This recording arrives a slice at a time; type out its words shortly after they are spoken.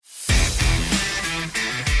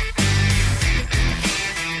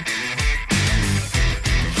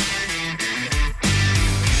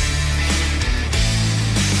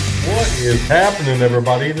is happening,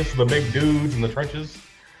 everybody? This is the Big Dudes in the Trenches.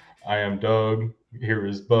 I am Doug. Here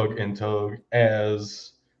is Bug and Tug,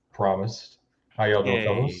 as promised. How y'all doing,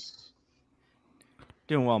 fellas?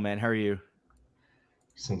 Doing well, man. How are you?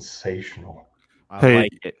 Sensational. I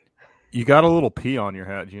like it. You got a little P on your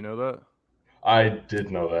hat. Do you know that? I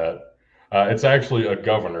did know that. It's actually a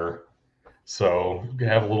governor, so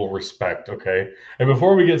have a little respect, okay? And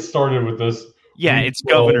before we get started with this... Yeah, it's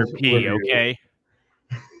Governor P, review, okay?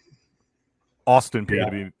 Austin P,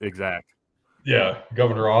 to be exact. Yeah,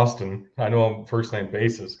 Governor Austin. I know him first name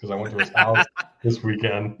basis because I went to his house this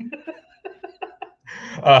weekend.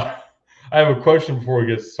 I have a question before we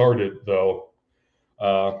get started, though.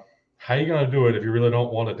 How are you going to do it if you really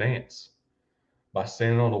don't want to dance? By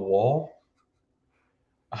standing on the wall?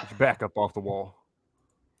 Back up off the wall.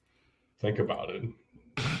 Think about it.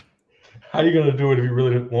 How are you going to do it if you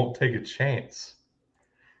really won't take a chance?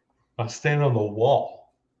 By standing on the wall.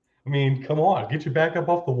 I mean, come on, get you back up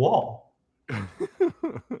off the wall. I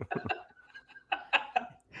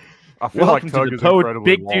feel like Tug is incredibly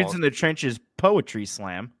Big Dudes in the Trenches poetry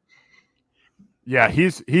slam. Yeah,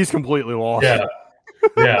 he's completely lost.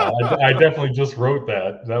 Yeah, I definitely just wrote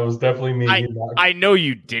that. That was definitely me. I know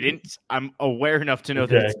you didn't. I'm aware enough to know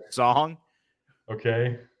that it's a song.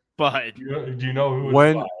 Okay. But do you know who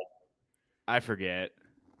it's by? I forget.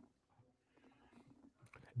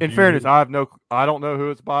 In fairness, I don't know who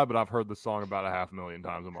it's by, but I've heard the song about 500,000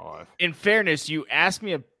 times in my life. In fairness, you asked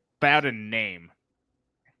me about a name.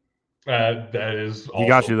 That is he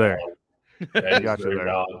got you there. That he got you there.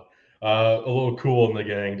 A little Cool in the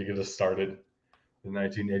Gang to get us started. The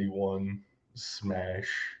 1981 smash.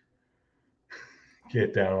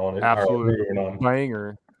 Get down on it. Absolutely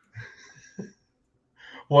banger.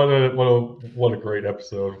 What a great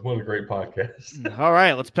episode. What a great podcast. All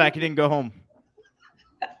right, let's pack it in and go home.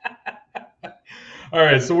 All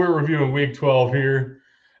right, so we're reviewing Week 12 here.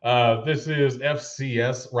 This is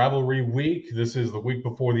FCS Rivalry Week. This is the week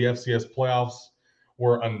before the FCS playoffs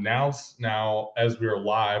were announced. Now, as we are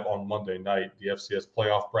live on Monday night, the FCS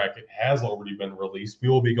playoff bracket has already been released. We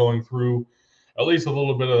will be going through at least a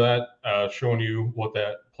little bit of that, showing you what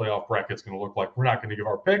that playoff bracket is going to look like. We're not going to give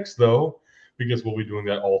our picks, though, because we'll be doing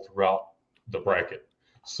that all throughout the bracket.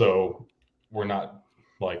 So we're not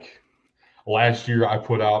like last year I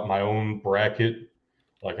put out my own bracket.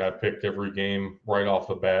 Like I picked every game right off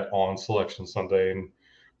the bat on Selection Sunday and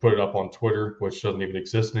put it up on Twitter, which doesn't even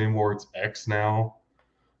exist anymore. It's X now.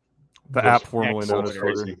 The app formerly known as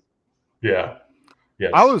Twitter. Yeah.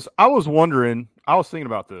 Yes. I was wondering, I was thinking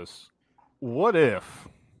about this. What if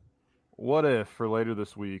for later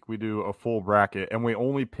this week we do a full bracket and we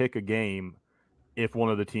only pick a game if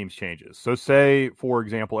one of the teams changes? So say, for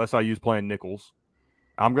example, SIU's playing Nichols.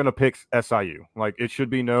 I'm going to pick SIU. Like, it should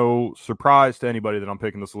be no surprise to anybody that I'm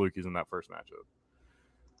picking the Salukis in that first matchup.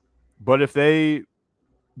 But if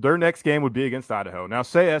their next game would be against Idaho. Now,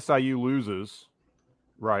 say SIU loses,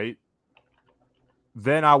 right?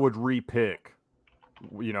 Then I would re-pick,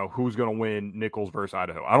 who's going to win Nichols versus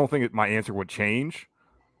Idaho. I don't think my answer would change.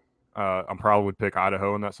 I probably would pick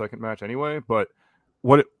Idaho in that second match anyway. But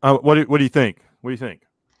what do you think? What do you think?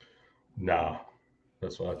 Nah,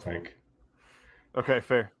 that's what I think. Okay,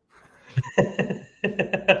 fair.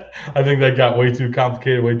 I think that got way too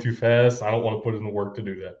complicated, way too fast. I don't want to put in the work to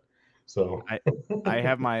do that. So I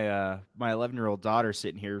have my 11-year-old daughter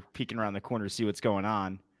sitting here peeking around the corner to see what's going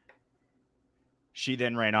on. She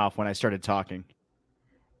then ran off when I started talking.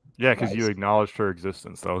 Yeah, because you acknowledged her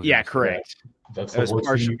existence. Though. Yeah, correct. That's the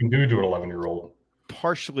worst thing you can do to an 11-year-old.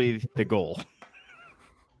 Partially the goal.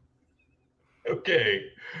 Okay.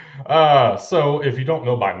 So if you don't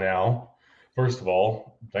know by now, first of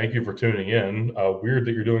all, thank you for tuning in. Weird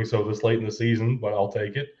that you're doing so this late in the season, but I'll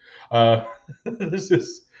take it. This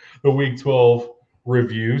is the Week 12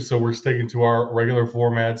 review, so we're sticking to our regular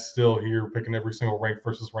format still here, picking every single ranked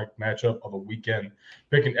versus ranked matchup of the weekend,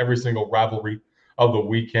 picking every single rivalry of the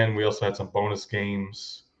weekend. We also had some bonus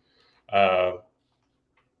games that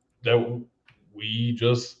we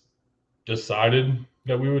just decided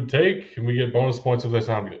that we would take, and we get bonus points if they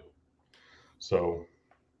sound good. So...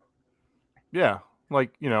 yeah,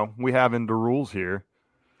 like, we have in the rules here.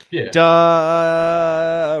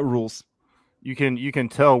 Yeah. Rules. You can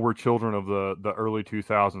tell we're children of the early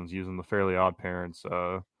 2000s using the Fairly Odd Parents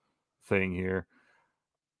thing here.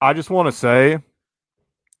 I just want to say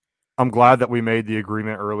I'm glad that we made the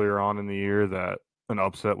agreement earlier on in the year that an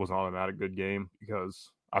upset was an automatic good game,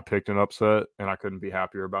 because I picked an upset and I couldn't be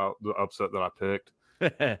happier about the upset that I picked.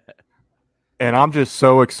 And I'm just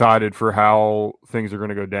so excited for how things are going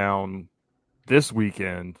to go down this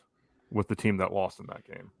weekend with the team that lost in that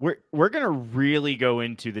game. We're gonna really go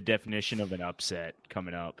into the definition of an upset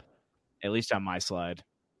coming up, at least on my slide.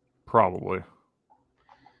 Probably. I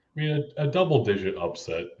mean, a double-digit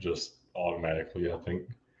upset just automatically, I think,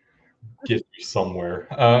 gets you somewhere.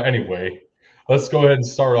 Anyway, let's go ahead and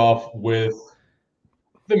start off with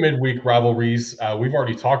the midweek rivalries. We've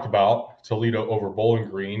already talked about Toledo over Bowling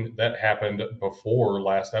Green. That happened before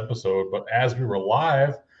last episode, but as we were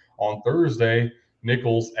live on Thursday,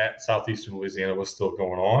 Nichols at Southeastern Louisiana was still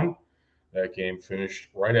going on. That game finished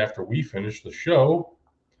right after we finished the show,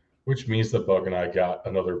 which means that Bug and I got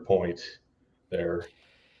another point there.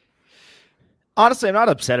 Honestly, I'm not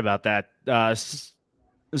upset about that.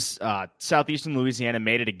 Southeastern Louisiana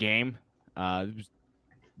made it a game. It was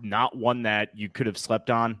not one that you could have slept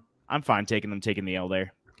on. I'm fine taking the L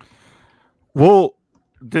there. Well,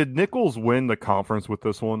 did Nichols win the conference with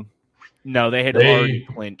this one? No, they had already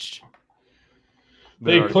clinched.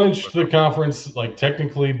 They clinched the conference, like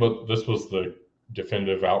technically, but this was the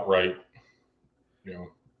definitive outright. You know,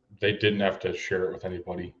 they didn't have to share it with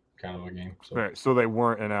anybody, kind of a game. So, right, so they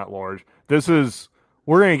weren't an at-large.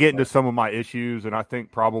 We're going to get into some of my issues, and I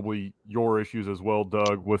think probably your issues as well,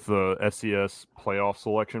 Doug, with the SCS playoff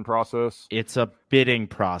selection process. It's a bidding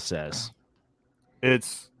process.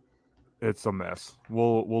 It's a mess.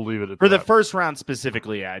 We'll leave it at that. For the first round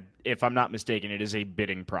specifically, if I'm not mistaken, it is a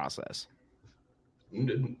bidding process.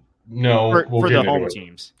 No, for the home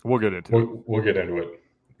teams. We'll get into it. We'll get into it.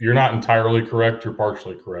 You're not entirely correct. You're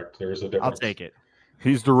partially correct. There's a difference. I'll take it.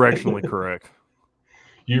 He's directionally correct.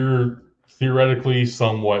 You're theoretically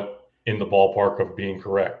somewhat in the ballpark of being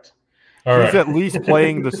correct. He's at least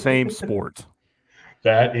playing the same sport.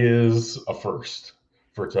 That is a first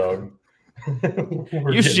for Tug.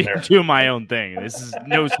 You should do my own thing. This is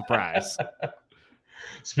no surprise.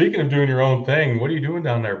 Speaking of doing your own thing, what are you doing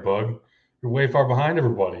down there, Bug? You're way far behind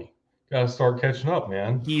everybody. Got to start catching up,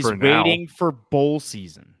 man. He's waiting for bowl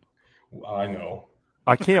season. I know.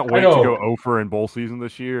 I can't wait to go over in bowl season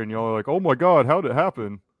this year, and y'all are like, "Oh my God, how did it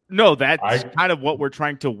happen?" No, that's kind of what we're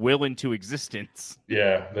trying to will into existence.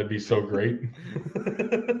 Yeah, that'd be so great.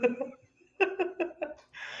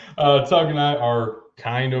 Tug and I are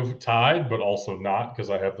kind of tied, but also not, because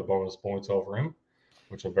I have the bonus points over him,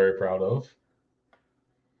 which I'm very proud of.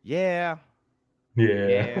 Yeah.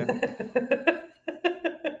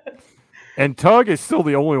 And Tug is still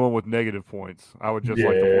the only one with negative points. I would just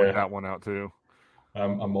like to point that one out too.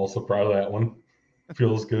 I'm also proud of that one.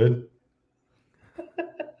 Feels good.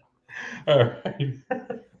 All right.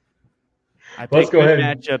 I pick good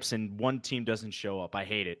matchups and one team doesn't show up. I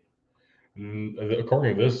hate it.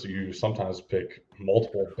 According to this, you sometimes pick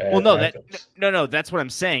multiple bad matchups. No. That's what I'm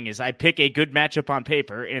saying is I pick a good matchup on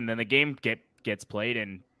paper, and then the game gets played,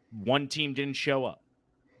 and one team didn't show up.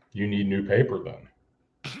 You need new paper then.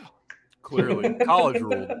 Clearly, college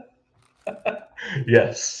ruled.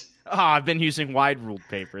 Yes. I've been using wide ruled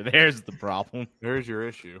paper. There's the problem. There's your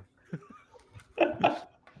issue.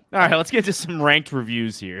 All right, let's get to some ranked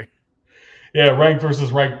reviews here. Yeah, ranked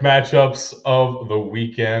versus ranked matchups of the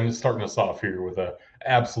weekend. Starting us off here with a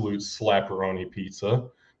absolute slapperoni pizza.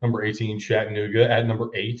 Number 18, Chattanooga. At number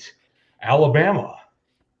 8, Alabama.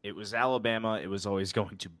 It was Alabama. It was always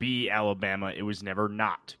going to be Alabama. It was never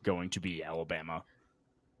not going to be Alabama.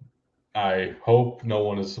 I hope no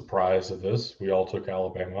one is surprised at this. We all took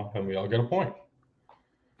Alabama, and we all get a point.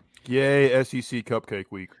 Yay, SEC Cupcake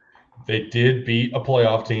Week. They did beat a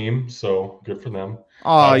playoff team, so good for them.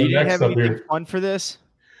 Oh, you didn't have anything fun for this?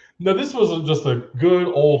 No, this was just a good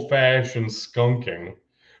old-fashioned skunking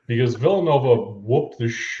because Villanova whooped the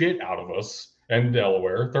shit out of us and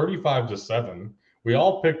Delaware, 35-7. We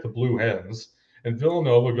all picked the Blue Hens, and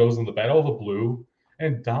Villanova goes in the Battle of the Blue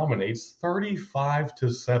and dominates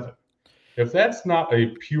 35-7. If that's not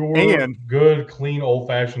a pure, good, clean,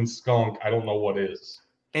 old-fashioned skunk, I don't know what is.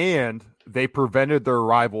 And they prevented their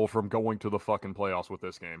rival from going to the fucking playoffs with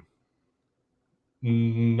this game.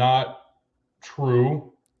 Not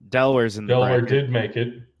true. Delaware did make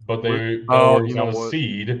it, but Delaware was on a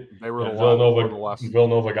seed. They were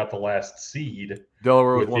Villanova got the last seed.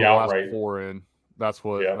 Delaware was one of the last 4 in. That's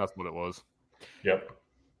what it was. Yep.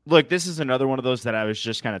 Look, this is another one of those that I was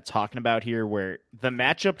just kind of talking about here where the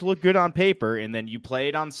matchup looked good on paper, and then you play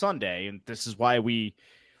it on Sunday, and this is why we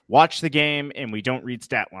watch the game and we don't read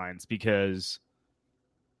stat lines, because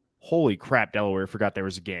holy crap, Delaware forgot there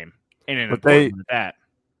was a game. And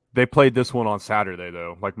they played this one on Saturday,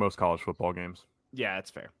 though, like most college football games. Yeah, that's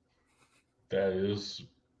fair. That is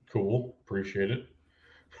cool. Appreciate it.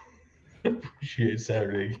 Appreciate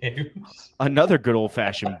Saturday games. Another good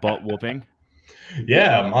old-fashioned butt whooping.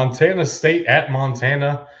 Yeah, Montana State at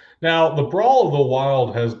Montana. Now, the Brawl of the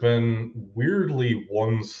Wild has been weirdly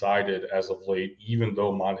one-sided as of late, even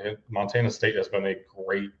though Montana State has been a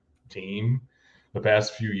great team the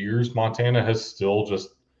past few years. Montana has still just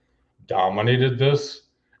dominated this,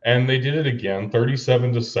 and they did it again,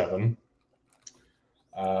 37-7.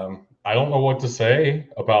 I don't know what to say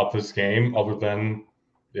about this game other than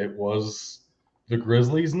it was the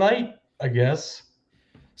Grizzlies' night, I guess.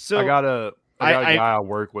 So I got a guy I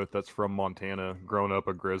work with that's from Montana, grown up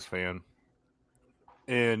a Grizz fan.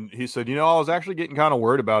 And he said, I was actually getting kind of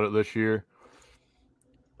worried about it this year.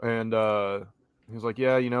 And he was like,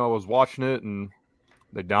 yeah, I was watching it and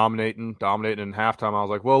they dominating in halftime. I was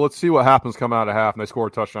like, well, let's see what happens coming out of half. And they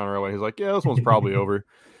scored a touchdown right away. He's like, yeah, this one's probably over.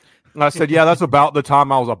 And I said, yeah, that's about the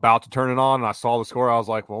time I was about to turn it on. And I saw the score. I was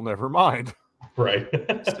like, well, never mind. Right.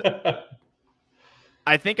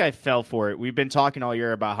 I think I fell for it. We've been talking all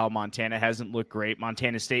year about how Montana hasn't looked great.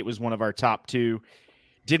 Montana State was one of our top two.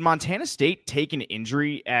 Did Montana State take an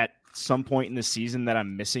injury at some point in the season that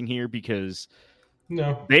I'm missing here? Because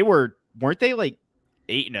no, weren't they like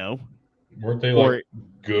 8-0? Weren't they like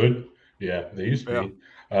good? Yeah, they used to be.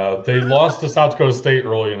 They lost to South Dakota State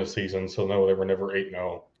early in the season, so no, they were never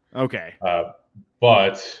 8-0. Okay.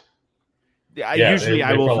 But usually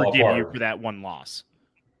I will forgive you for that one loss.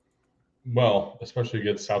 Well, especially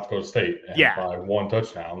against South Dakota State by one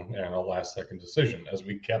touchdown and a last-second decision. As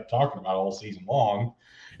we kept talking about all season long,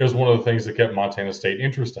 it was one of the things that kept Montana State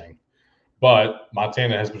interesting. But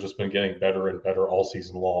Montana has just been getting better and better all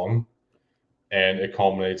season long, and it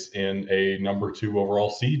culminates in a number 2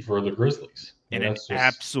 overall seed for the Grizzlies. And an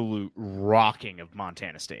absolute rocking of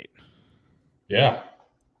Montana State. Yeah.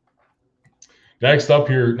 Next up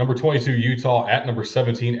here, number 22, Utah at number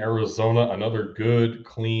 17, Arizona. Another good,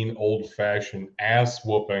 clean, old-fashioned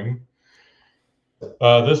ass-whooping.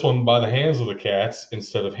 This one by the hands of the Cats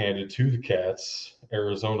instead of handed to the Cats.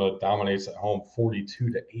 Arizona dominates at home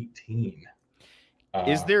 42-18.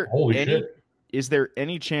 Is there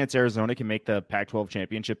any chance Arizona can make the Pac-12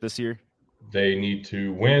 championship this year? They need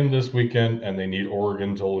to win this weekend, and they need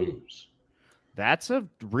Oregon to lose. That's a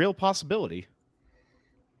real possibility.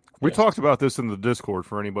 We talked about this in the Discord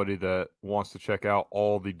for anybody that wants to check out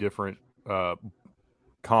all the different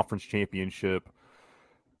conference championship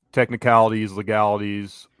technicalities,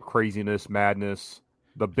 legalities, craziness, madness.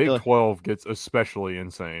 The Big 12 gets especially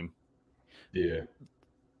insane. Yeah.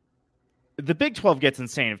 The Big 12 gets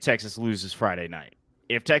insane if Texas loses Friday night.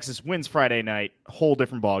 If Texas wins Friday night, whole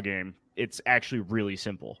different ballgame. It's actually really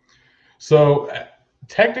simple. So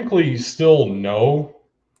technically still no.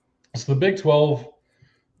 So the Big 12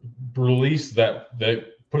 released that they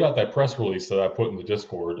put out that press release that I put in the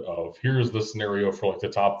Discord of here's the scenario for like the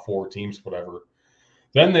top 4 teams, whatever.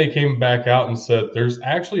 Then they came back out and said there's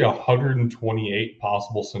actually 128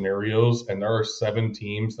 possible scenarios, and there are 7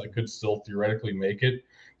 teams that could still theoretically make it.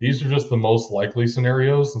 These are just the most likely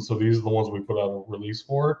scenarios, and so these are the ones we put out a release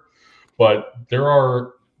for. But there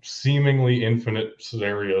are seemingly infinite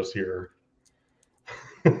scenarios here.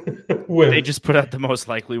 They just put out the most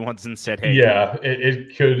likely ones and said, "Hey, yeah,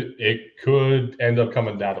 it could end up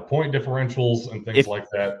coming down to point differentials and things like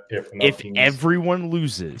that. If everyone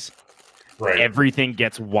loses, right, everything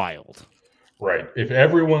gets wild. Right. If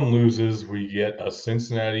everyone loses, we get a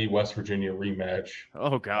Cincinnati West Virginia rematch.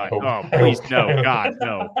 Oh God! Please no! God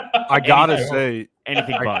no! I gotta say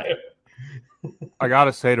anything but. I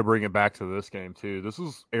gotta say to bring it back to this game too. This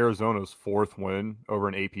is Arizona's 4th win over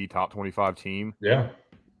an AP top 25 team. Yeah.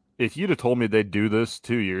 If you'd have told me they'd do this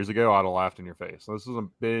 2 years ago, I'd have laughed in your face. This has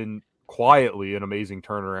been quietly an amazing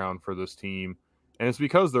turnaround for this team. And it's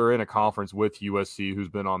because they're in a conference with USC, who's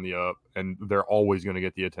been on the up, and they're always going to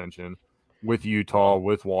get the attention, with Utah,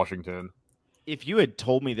 with Washington. If you had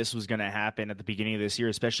told me this was going to happen at the beginning of this year,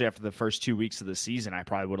 especially after the first 2 weeks of the season, I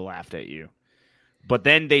probably would have laughed at you. But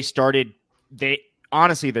then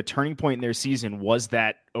honestly, the turning point in their season was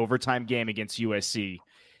that overtime game against USC.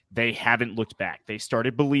 They haven't looked back. They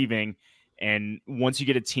started believing, and once you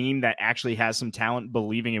get a team that actually has some talent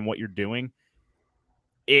believing in what you're doing,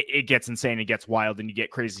 it gets insane, it gets wild, and you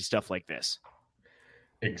get crazy stuff like this.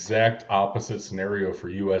 Exact opposite scenario for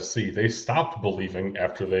USC. They stopped believing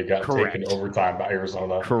after they got taken overtime by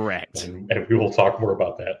Arizona. Correct. And we will talk more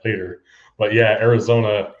about that later. But yeah,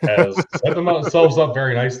 Arizona has set themselves up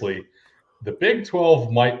very nicely. The Big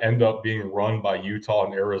 12 might end up being run by Utah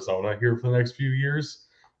and Arizona here for the next few years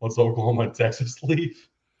once Oklahoma and Texas leave.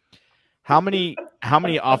 How many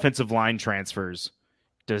offensive line transfers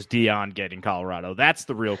does Dion get in Colorado? That's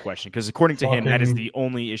the real question, because according to him, that is the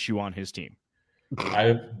only issue on his team.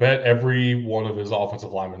 I bet every one of his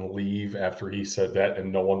offensive linemen leave after he said that,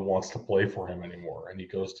 and no one wants to play for him anymore. And he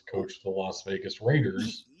goes to coach the Las Vegas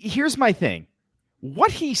Raiders. Here's my thing.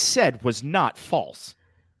 What he said was not false.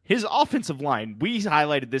 His offensive line, we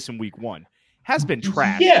highlighted this in week 1, has been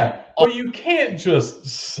trashed. Yeah, but you can't just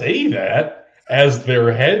say that as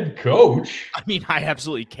their head coach. I mean, I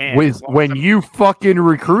absolutely can. When you fucking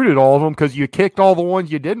recruited all of them because you kicked all the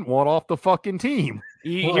ones you didn't want off the fucking team.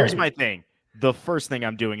 Here's my thing. The first thing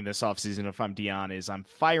I'm doing this offseason, if I'm Dion, is I'm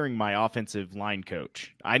firing my offensive line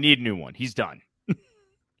coach. I need a new one. He's done.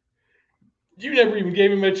 You never even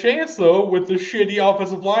gave him a chance, though, with the shitty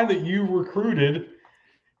offensive line that you recruited.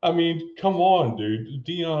 I mean, come on, dude.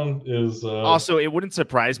 Dion is... Also, it wouldn't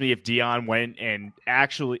surprise me if Dion went and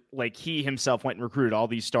actually, like, he himself went and recruited all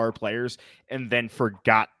these star players and then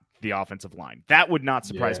forgot the offensive line. That would not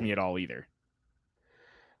surprise me at all either.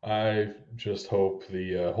 I just hope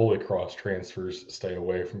the Holy Cross transfers stay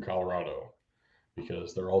away from Colorado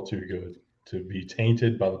because they're all too good to be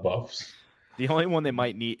tainted by the Buffs. The only one they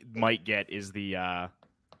might get is the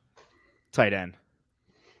tight end.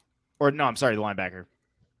 Or no, I'm sorry, the linebacker.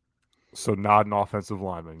 So not an offensive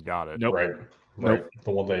lineman. Got it. Nope. Right. Nope.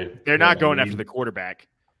 The one they're not going after the quarterback.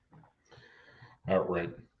 Right.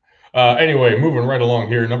 Anyway, moving right along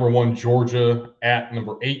here. Number 1, Georgia at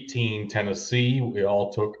number 18, Tennessee. We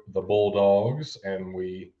all took the Bulldogs, and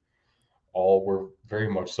we all were very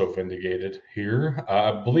much so vindicated here.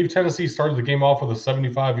 I believe Tennessee started the game off with a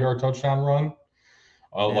 75-yard touchdown run.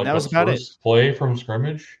 Like that was about first play from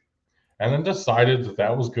scrimmage, and then decided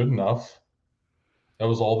that was good enough. That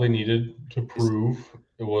was all they needed to prove.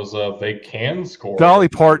 It was they can score. Dolly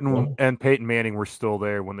Parton and Peyton Manning were still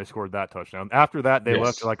there when they scored that touchdown. After that, they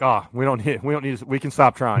left. They're like, we don't need. We can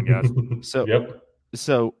stop trying, guys.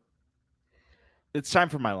 So it's time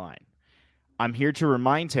for my line. I'm here to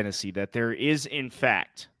remind Tennessee that there is, in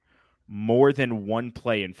fact, more than one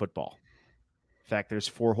play in football. In fact, there's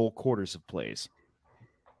 4 whole quarters of plays.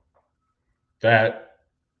 That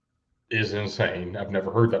is insane. I've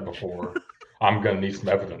never heard that before. I'm going to need some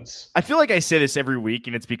evidence. I feel like I say this every week,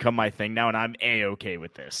 and it's become my thing now, and I'm A-okay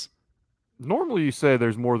with this. Normally you say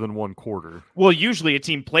there's more than one quarter. Well, usually a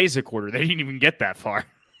team plays a quarter. They didn't even get that far.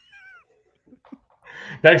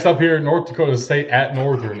 Next up here, North Dakota State at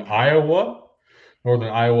Northern Iowa. Northern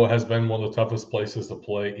Iowa has been one of the toughest places to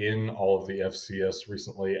play in all of the FCS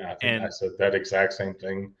recently. I think I said that exact same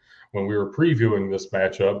thing when we were previewing this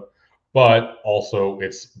matchup, but also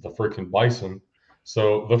it's the freaking Bison.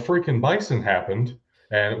 So the freaking Bison happened,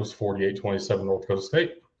 and it was 48-27 North Dakota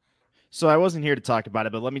State. So I wasn't here to talk about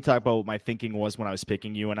it, but let me talk about what my thinking was when I was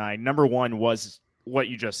picking UNI. Number 1 was what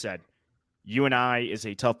you just said. UNI is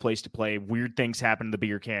a tough place to play. Weird things happen in the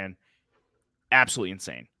beer can. Absolutely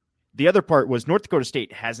insane. The other part was North Dakota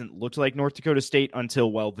State hasn't looked like North Dakota State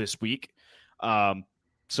until, this week. So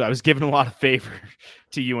I was giving a lot of favor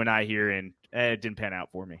to UNI here, and it didn't pan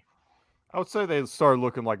out for me. I would say they started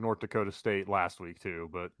looking like North Dakota State last week too,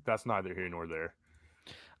 but that's neither here nor there.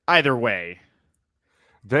 Either way,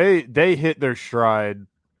 they hit their stride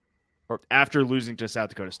after losing to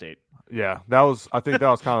South Dakota State. Yeah, I think that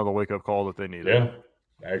was kind of the wake up call that they needed. Yeah,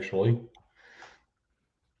 actually.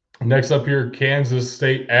 Next up here, Kansas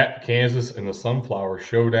State at Kansas in the Sunflower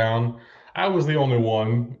Showdown. I was the only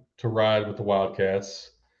one to ride with the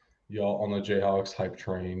Wildcats. Y'all on the Jayhawks hype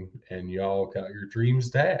train, and y'all got your dreams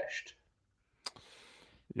dashed.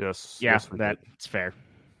 Yes. Yeah, yes, that's fair.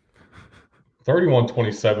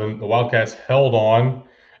 31-27. The Wildcats held on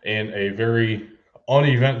in a very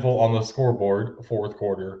uneventful on the scoreboard fourth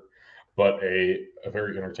quarter, but a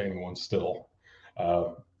very entertaining one still.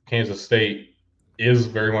 Kansas State is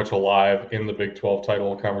very much alive in the Big 12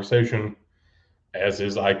 title conversation, as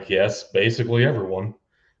is, I guess, basically everyone.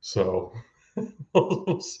 So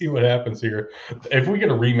we'll see what happens here. If we get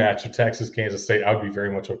a rematch of Texas-Kansas State, I would be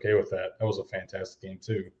very much okay with that. That was a fantastic game,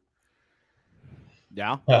 too.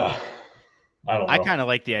 Yeah. I don't know. I kind of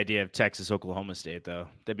like the idea of Texas-Oklahoma State, though.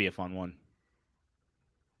 That'd be a fun one.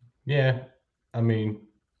 Yeah. I mean,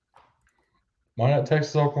 why not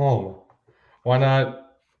Texas-Oklahoma? Why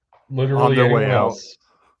not literally anyone else?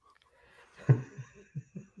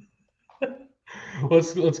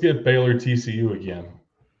 Let's get Baylor TCU again.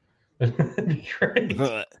 That'd be great.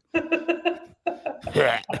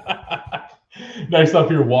 Next up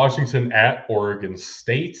here, Washington at Oregon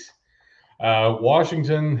State.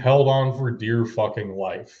 Washington held on for dear fucking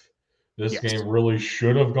life. This game really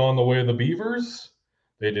should have gone the way of the Beavers.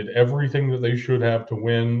 They did everything that they should have to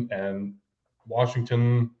win, and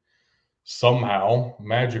Washington somehow,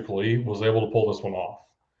 magically, was able to pull this one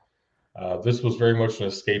off. This was very much an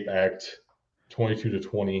escape act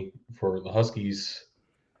 22-20 for the Huskies.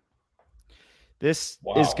 This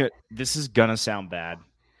Wow. is gonna sound bad.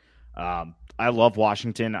 I love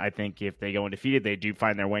Washington. I think if they go undefeated, they do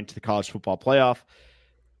find their way into the college football playoff.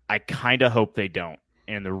 I kind of hope they don't.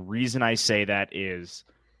 And the reason I say that is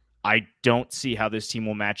I don't see how this team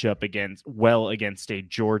will match up against a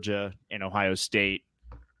Georgia and Ohio State,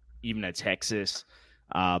 even a Texas.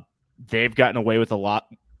 They've gotten away with a lot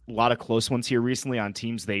of close ones here recently on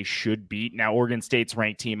teams they should beat. Now, Oregon State's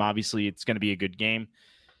ranked team, obviously, it's going to be a good game.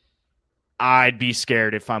 I'd be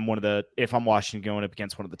scared if I'm Washington going up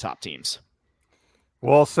against one of the top teams.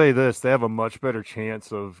 Well, I'll say this: they have a much better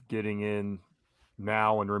chance of getting in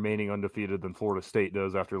now and remaining undefeated than Florida State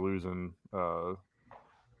does after losing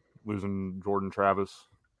Jordan Travis.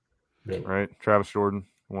 Yeah. Right, Travis Jordan,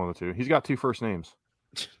 one of the two. He's got 2 first names.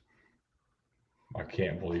 I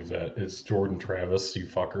can't believe that. It's Jordan Travis, you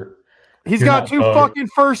fucker. He's got 2 fucking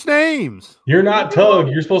first names. You're not Tug.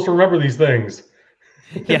 You're supposed to remember these things.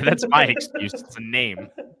 Yeah, that's my excuse. It's a name.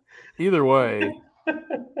 Either way,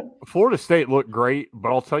 Florida State looked great, but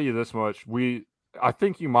I'll tell you this much: I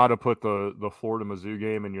think you might have put the Florida Mizzou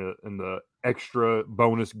game in the extra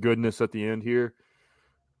bonus goodness at the end here.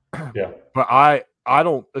 Yeah, but I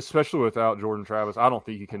don't, especially without Jordan Travis, I don't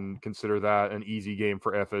think you can consider that an easy game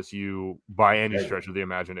for FSU by any stretch of the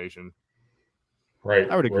imagination.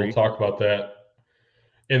 Right. I would agree. We'll talk about that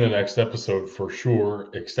in the next episode for sure,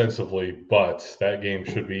 extensively, but that game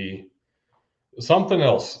should be something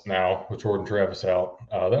else now with Jordan Travis out.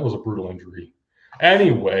 That was a brutal injury.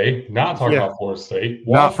 Anyway, not talking about Florida State.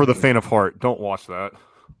 Not for the faint of heart. Don't watch that.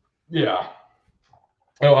 Yeah.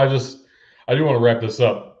 Oh, I do want to wrap this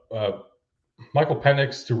up. Michael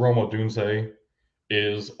Penix to Romo Dunze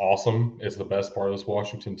is awesome. It's the best part of this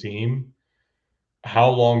Washington team. How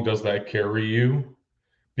long does that carry you?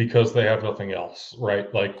 Because they have nothing else,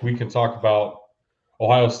 right? Like, we can talk about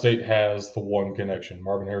Ohio State has the one connection,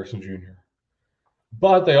 Marvin Harrison Jr.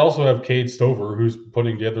 But they also have Cade Stover, who's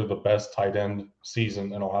putting together the best tight end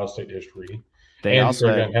season in Ohio State history. They and also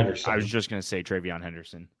TreVeyon Henderson. I was just going to say TreVeyon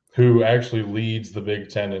Henderson, who actually leads the Big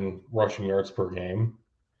Ten in rushing yards per game.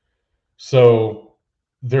 So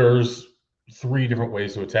there's 3 different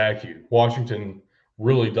ways to attack you. Washington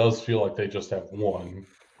really does feel like they just have one.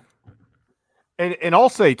 And I'll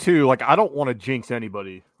say too, like, I don't want to jinx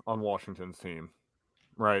anybody on Washington's team,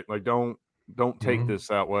 right? Like, don't take this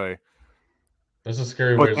that way. That's a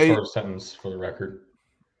scary way to start a sentence, for the record.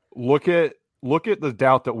 Look at the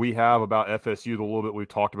doubt that we have about FSU, the little bit we've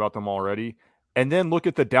talked about them already, and then look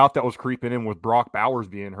at the doubt that was creeping in with Brock Bowers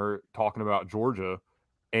being hurt, talking about Georgia,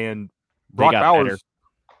 and Brock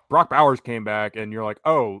Bowers came back, and you're like,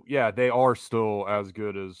 oh, yeah, they are still as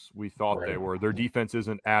good as we thought they were. Their defense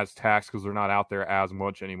isn't as taxed because they're not out there as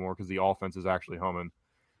much anymore because the offense is actually humming.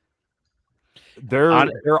 They're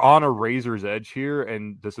on a razor's edge here,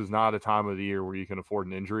 and this is not a time of the year where you can afford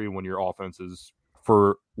an injury when your offense is,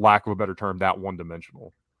 for lack of a better term, that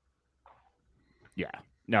one-dimensional. Yeah.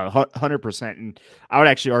 No, 100%. And I would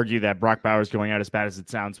actually argue that Brock Bowers going out, as bad as it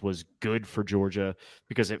sounds, was good for Georgia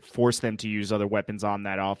because it forced them to use other weapons on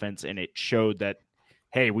that offense, and it showed that,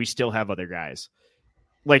 hey, we still have other guys.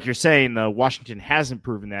 Like you're saying, though, Washington hasn't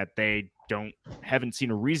proven that. They haven't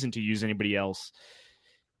seen a reason to use anybody else,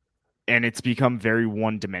 and it's become very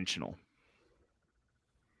one-dimensional.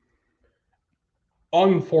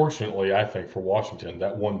 Unfortunately, I think for Washington,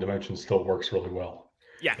 that one dimension still works really well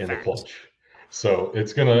in the clutch. So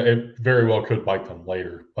it very well could bite them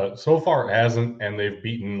later, but so far it hasn't, and they've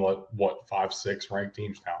beaten 5-6 ranked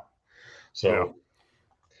teams now. So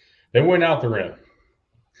they went out, they're in.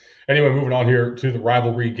 Anyway, moving on here to the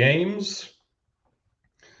rivalry games.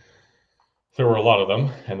 There were a lot of them,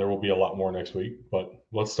 and there will be a lot more next week. But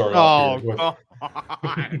let's start off here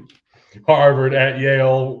with Harvard at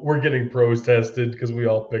Yale. We're getting protested because we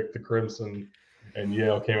all picked the Crimson. And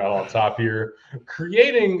Yale came out on top here,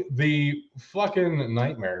 creating the fucking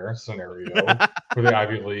nightmare scenario for the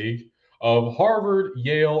Ivy League of Harvard,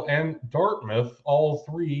 Yale, and Dartmouth, all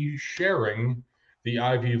 3 sharing the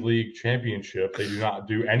Ivy League championship. They do not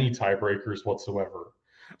do any tiebreakers whatsoever.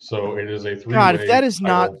 So it is a 3-way. God, if that is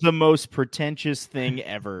not the most pretentious thing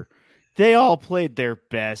ever. They all played their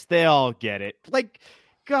best. They all get it. Like,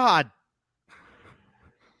 God.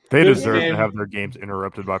 They deserve to have their games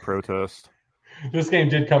interrupted by protest. This game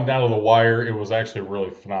did come down to the wire. It was actually a really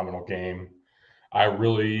phenomenal game. I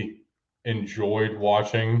really enjoyed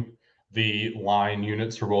watching the line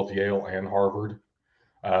units for both Yale and Harvard.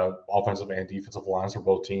 Offensive and defensive lines for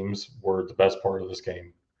both teams were the best part of this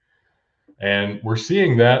game. And we're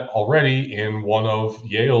seeing that already in one of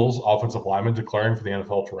Yale's offensive linemen declaring for the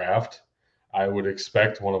NFL draft. I would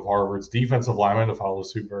expect one of Harvard's defensive linemen to follow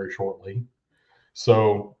suit very shortly.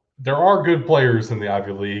 So there are good players in the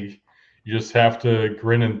Ivy League. You just have to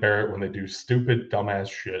grin and bear it when they do stupid,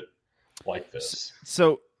 dumbass shit like this.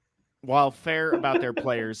 So while fair about their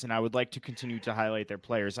players, and I would like to continue to highlight their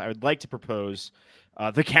players, I would like to propose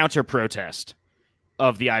the counter protest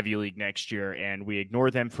of the Ivy League next year, and we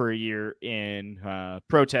ignore them for a year in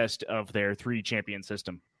protest of their 3-champion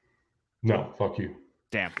system. No, fuck you.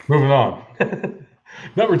 Damn. Moving on.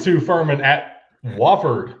 Number 2, Furman at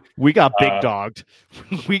Wofford. We got big dogged.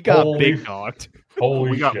 We got holy big dogged.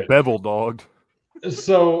 Holy we got shit. bevel dogged.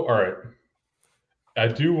 So, all right. I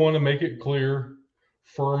do want to make it clear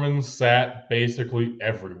Furman sat basically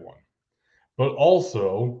everyone. But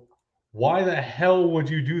also, why the hell would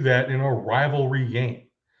you do that in a rivalry game?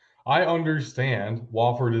 I understand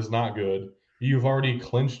Wofford is not good. You've already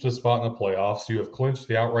clinched a spot in the playoffs. You have clinched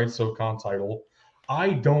the outright SoCon title. I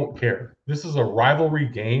don't care. This is a rivalry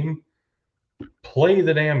game. Play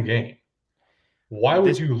the damn game. Why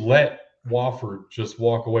would you let Wofford just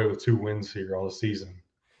walk away with 2 wins here on the season?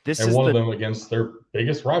 And one of them against their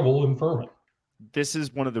biggest rival in Furman. This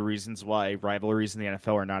is one of the reasons why rivalries in the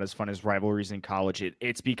NFL are not as fun as rivalries in college.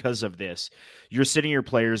 It's because of this. You're sitting your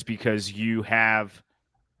players because you have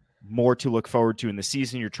more to look forward to in the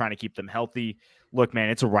season. You're trying to keep them healthy. Look, man,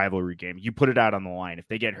 it's a rivalry game. You put it out on the line. If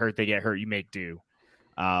they get hurt, they get hurt. You make do.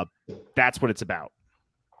 That's what it's about.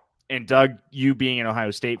 And Doug, you being an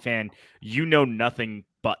Ohio State fan, you know nothing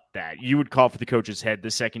but that. You would call for the coach's head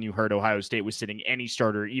the second you heard Ohio State was sitting any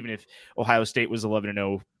starter, even if Ohio State was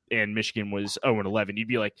 11-0 and Michigan was 0-11. You'd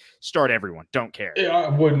be like, start everyone. Don't care. Yeah, I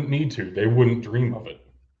wouldn't need to. They wouldn't dream of it.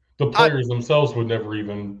 The players themselves would never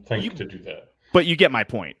even think to do that. But you get my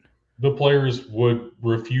point. The players would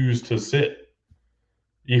refuse to sit,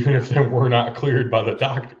 even if they were not cleared by the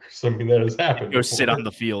doctors. I mean, that has happened. Go sit on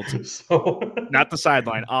the field. So, not the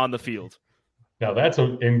sideline, on the field. Now, that's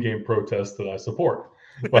an in-game protest that I support.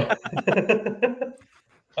 But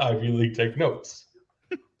Ivy League, take notes.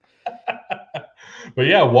 But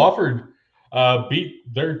yeah, Wofford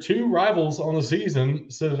beat their 2 rivals on the season,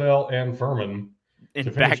 Citadel and Furman.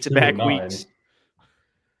 In back-to-back weeks.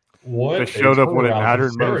 What? They showed up when it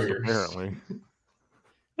mattered most, apparently.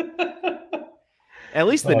 At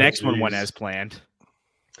least the next one went as planned.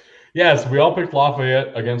 Yes, we all picked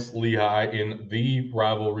Lafayette against Lehigh in the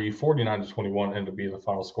rivalry. 49-21 ended up being the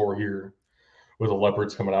final score here, with the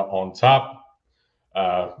Leopards coming out on top.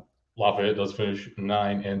 Lafayette does finish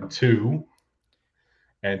 9-2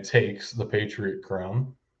 and takes the Patriot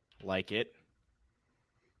crown. Like it.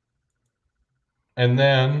 And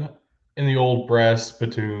then in the old brass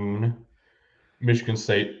spittoon, Michigan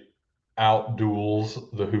State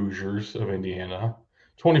outduels the Hoosiers of Indiana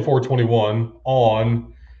 24-21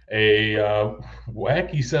 on a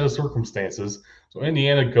wacky set of circumstances. So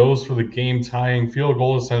Indiana goes for the game-tying field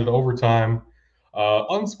goal to send it to overtime.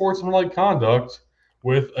 Unsportsmanlike conduct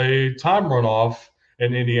with a time runoff,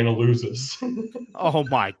 and Indiana loses. Oh,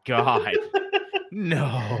 my God.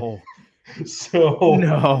 No. So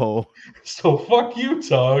fuck you,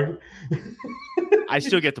 Tug. I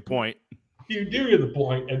still get the point. You do get the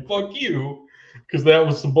point, and fuck you, because that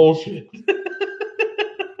was some bullshit.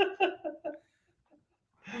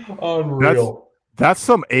 Unreal. That's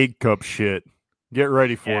some egg cup shit. Get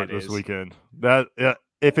ready for it this weekend. That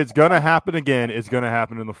if it's gonna happen again, it's gonna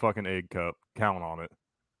happen in the fucking egg cup. Count on it.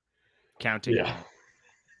 Counting. Yeah.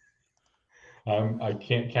 I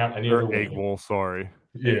can't count any other egg bowl. Sorry.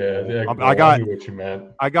 Yeah, the egg bowl. I knew what you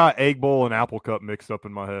meant. I got egg bowl and apple cup mixed up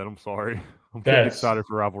in my head. I'm sorry. I'm getting excited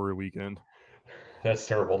for rivalry weekend. That's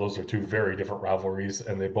terrible. Those are 2 very different rivalries,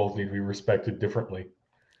 and they both need to be respected differently.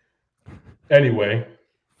 Anyway.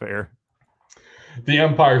 Fair. The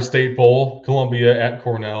Empire State Bowl, Columbia at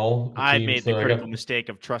Cornell. I made the critical mistake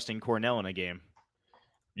of trusting Cornell in a game.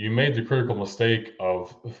 You made the critical mistake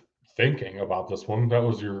of thinking about this one. That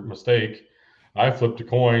was your mistake. I flipped a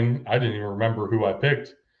coin. I didn't even remember who I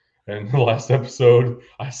picked. And the last episode,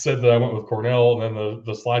 I said that I went with Cornell, and then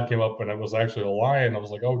the slide came up, and it was actually a Lion. I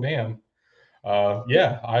was like, oh, damn.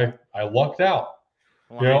 I lucked out.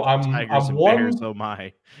 Lions, Tigers, and Bears, oh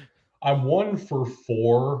my. I'm 1 for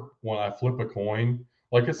 4 when I flip a coin.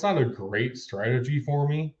 Like, it's not a great strategy for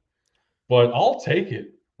me, but I'll take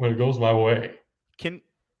it when it goes my way.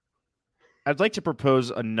 I'd like to propose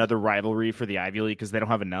another rivalry for the Ivy League because they don't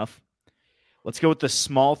have enough. Let's go with the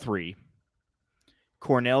small 3.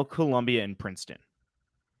 Cornell, Columbia, and Princeton.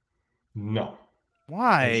 No.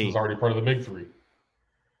 Why? This is already part of the big 3.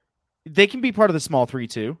 They can be part of the small 3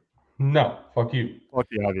 too. No. Fuck you. Fuck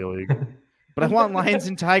the Ivy League. But I want Lions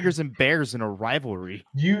and Tigers and Bears in a rivalry.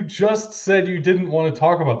 You just said you didn't want to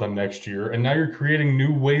talk about them next year, and now you're creating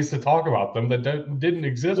new ways to talk about them that didn't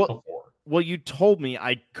exist before. Well, you told me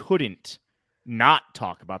I couldn't not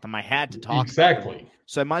talk about them. I had to talk exactly. about them.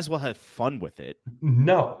 So I might as well have fun with it.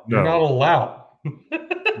 No, you're not allowed.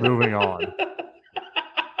 Moving on.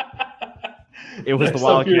 It was the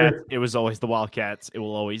Wildcats. It was always the Wildcats. It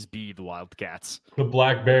will always be the Wildcats. The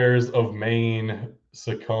Black Bears of Maine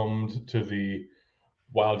succumbed to the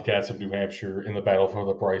Wildcats of New Hampshire in the battle for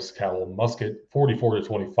the Bryce Cowell musket,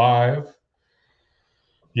 44-25.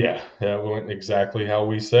 Yeah, that went exactly how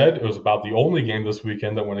we said. It was about the only game this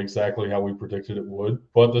weekend that went exactly how we predicted it would,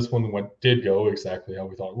 but this one did go exactly how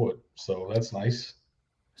we thought it would. So that's nice.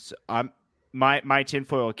 So my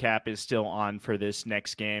tinfoil cap is still on for this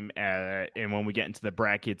next game, and when we get into the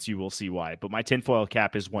brackets, you will see why. But my tinfoil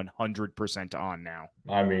cap is 100% on now.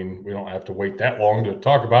 I mean, we don't have to wait that long to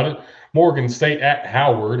talk about it. Morgan State at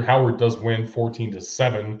Howard. Howard does win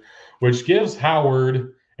 14-7, which gives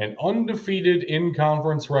Howard an undefeated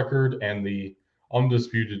in-conference record and the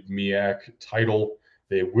undisputed MEAC title.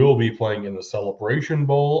 They will be playing in the Celebration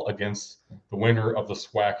Bowl against the winner of the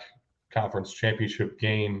SWAC Conference Championship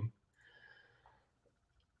game.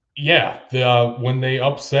 Yeah, when they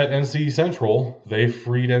upset NC Central, they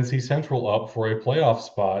freed NC Central up for a playoff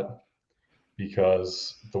spot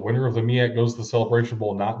because the winner of the MEAC goes to the Celebration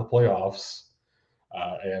Bowl, not the playoffs.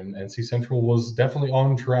 And NC Central was definitely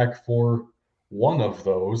on track for one of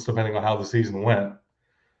those, depending on how the season went.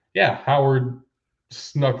 Yeah, Howard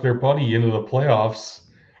snuck their buddy into the playoffs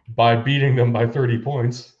by beating them by 30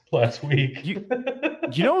 points last week. You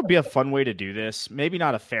know what would be a fun way to do this? Maybe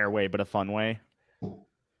not a fair way, but a fun way.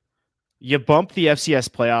 You bump the FCS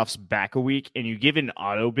playoffs back a week, and you give an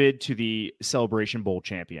auto bid to the Celebration Bowl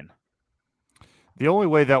champion. The only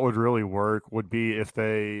way that would really work would be if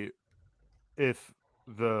the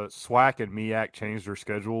SWAC and MEAC changed their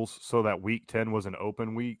schedules so that Week 10 was an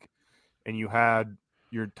open week, and you had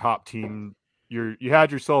your top team, you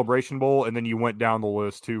had your Celebration Bowl, and then you went down the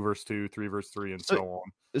list 2 versus 2, 3 versus 3, and so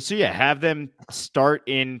on. So yeah, have them start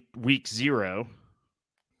in Week 0.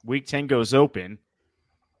 Week 10 goes open.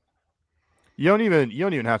 You don't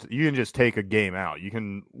even have to. You can just take a game out. You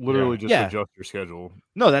can literally just adjust your schedule.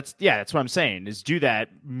 No, that's what I'm saying. Is do that.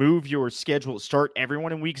 Move your schedule. Start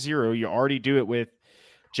everyone in Week 0. You already do it with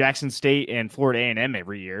Jackson State and Florida A&M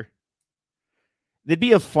every year. It'd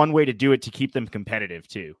be a fun way to do it to keep them competitive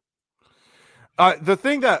too. The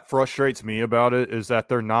thing that frustrates me about it is that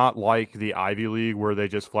they're not like the Ivy League where they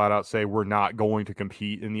just flat out say we're not going to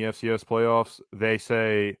compete in the FCS playoffs. They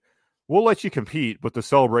say, we'll let you compete, but the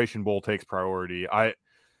Celebration Bowl takes priority. I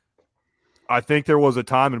think there was a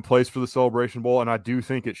time and place for the Celebration Bowl, and I do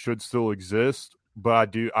think it should still exist,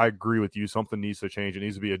 but I agree with you. Something needs to change. It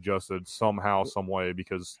needs to be adjusted somehow, some way,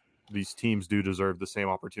 because these teams do deserve the same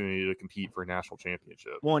opportunity to compete for a national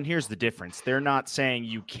championship. Well, and here's the difference. They're not saying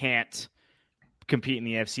you can't compete in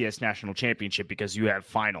the FCS national championship because you have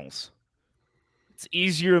finals. It's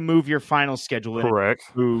easier to move your final schedule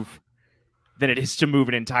than it is to move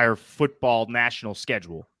an entire football national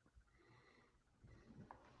schedule.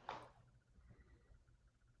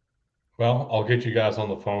 Well, I'll get you guys on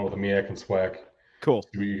the phone with the MEAC and SWAC. Cool.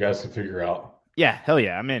 See what you guys can figure out. Yeah, hell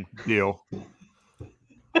yeah, I'm in. Deal.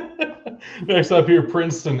 Next up here,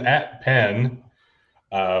 Princeton at Penn.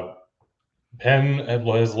 Penn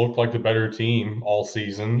has looked like the better team all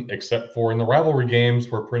season, except for in the rivalry games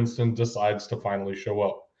where Princeton decides to finally show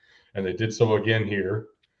up. And they did so again here.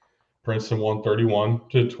 Princeton won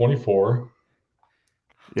 31-24.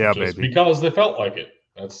 Yeah, just baby. Because they felt like it.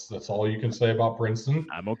 That's all you can say about Princeton.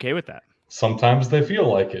 I'm okay with that. Sometimes they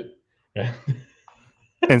feel like it.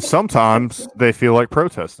 And sometimes they feel like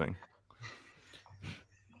protesting.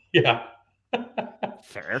 Yeah.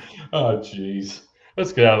 Fair. Oh, jeez.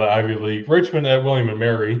 Let's get out of the Ivy League. Richmond at William &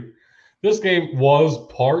 Mary. This game was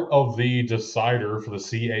part of the decider for the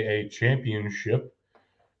CAA championship.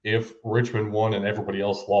 If Richmond won and everybody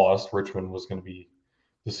else lost, Richmond was going to be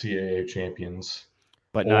the CAA champions.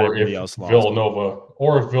 But not everybody else lost.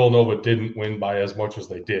 If Villanova didn't win by as much as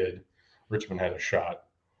they did, Richmond had a shot.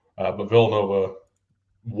 But Villanova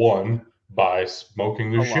won by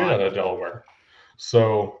smoking the shit out of Delaware.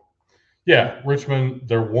 So, yeah, Richmond,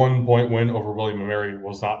 their 1-point win over William & Mary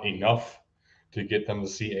was not enough to get them the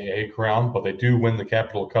CAA crown, but they do win the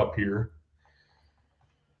Capital Cup here.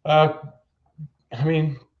 I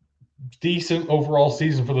mean, decent overall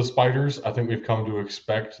season for the Spiders. I think we've come to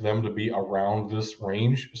expect them to be around this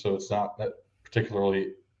range, so it's not that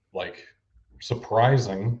particularly,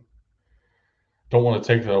 surprising. Don't want to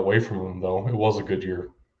take that away from them, though. It was a good year.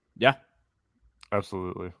 Yeah.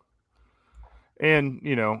 Absolutely. And,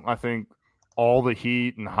 I think all the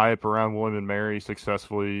heat and hype around William and Mary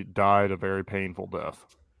successfully died a very painful death.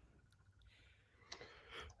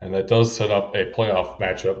 And that does set up a playoff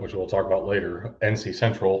matchup, which we'll talk about later. NC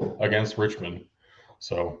Central against Richmond.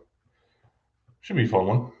 So, should be a fun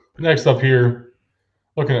one. Next up here,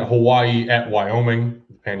 looking at Hawaii at Wyoming,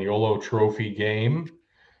 the Paniolo Trophy game.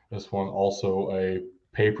 This one also a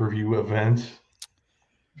pay-per-view event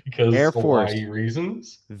because Air Force. Hawaii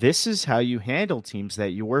reasons. This is how you handle teams that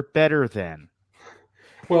you were better than.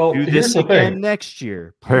 Well, do here's this the again thing. next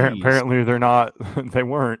year. Please. Apparently, they're not. They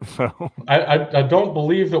weren't. So I don't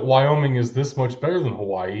believe that Wyoming is this much better than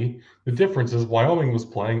Hawaii. The difference is Wyoming was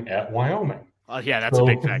playing at Wyoming. Yeah, that's a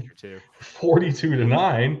big factor too.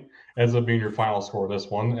 42-9 ends up being your final score of this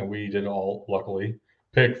one, and we did all luckily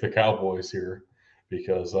pick the Cowboys here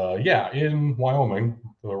because, in Wyoming,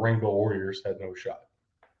 the Rainbow Warriors had no shot.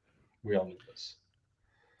 We all knew this.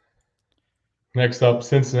 Next up,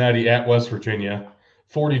 Cincinnati at West Virginia.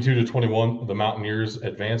 42-21, the Mountaineers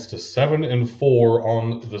advanced to 7-4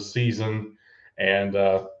 on the season, and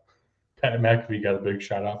Pat McAfee got a big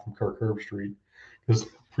shout out from Kirk Herbstreit because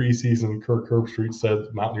preseason Kirk Herbstreit said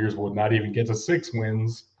the Mountaineers would not even get to 6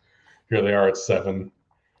 wins. Here they are at 7.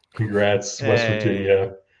 Congrats, West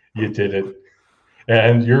Virginia, you did it.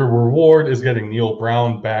 And your reward is getting Neil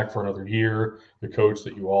Brown back for another year, the coach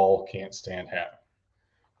that you all can't stand having.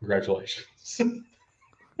 Congratulations.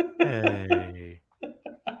 Hey.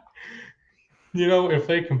 If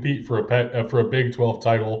they compete for a Big 12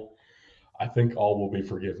 title, I think all will be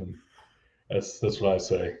forgiven. That's what I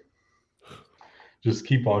say. Just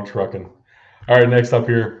keep on trucking. All right, next up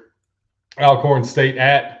here, Alcorn State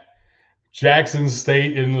at Jackson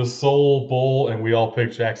State in the Soul Bowl, and we all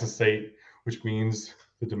picked Jackson State, which means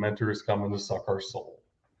the Dementor is coming to suck our soul.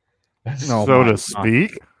 So to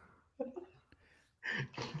speak.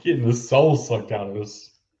 Getting the soul sucked out of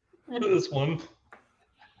this one.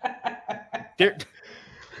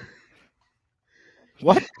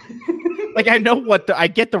 What? I know I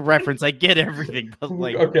get the reference. I get everything. But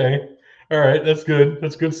okay. All right. That's good.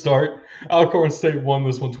 That's a good start. Alcorn State won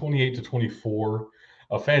this one 28-24.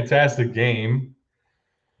 A fantastic game.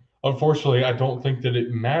 Unfortunately, I don't think that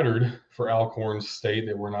it mattered for Alcorn State.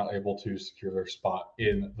 They were not able to secure their spot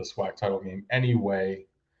in the SWAC title game anyway.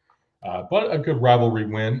 But a good rivalry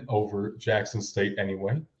win over Jackson State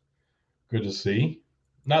anyway. Good to see.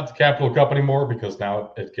 Not the Capital Cup anymore because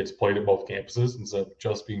now it gets played at both campuses instead of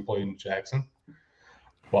just being played in Jackson.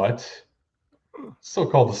 But still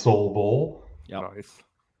called the Soul Bowl. Yep. Nice.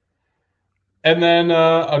 And then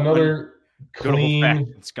another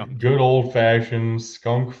clean, good old-fashioned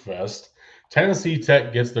skunk fest. Tennessee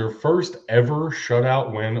Tech gets their first ever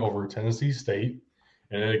shutout win over Tennessee State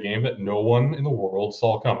in a game that no one in the world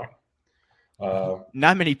saw coming.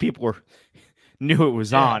 Not many people knew it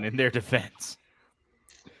was on in their defense.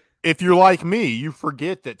 If you're like me, you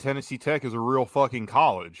forget that Tennessee Tech is a real fucking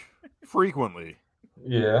college frequently.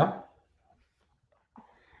 Yeah.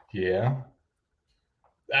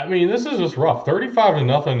 I mean, this is just rough.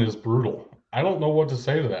 35-0 is brutal. I don't know what to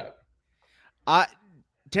say to that.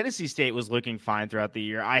 Tennessee State was looking fine throughout the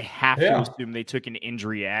year. I have to assume they took an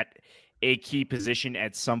injury at a key position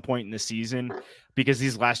at some point in the season because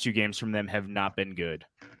these last 2 games from them have not been good.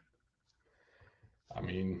 I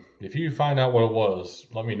mean, if you find out what it was,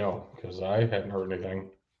 let me know because I haven't heard anything.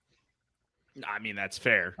 I mean, that's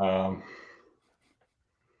fair. Nothing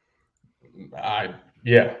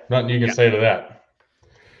you can say to that.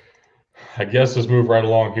 I guess let's move right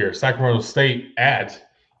along here. Sacramento State at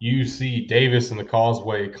UC Davis in the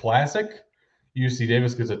Causeway Classic. UC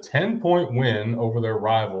Davis gets a 10-point win over their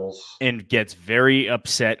rivals. And gets very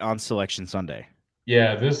upset on Selection Sunday.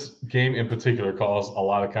 Yeah, this game in particular caused a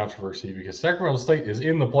lot of controversy because Sacramento State is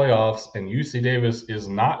in the playoffs and UC Davis is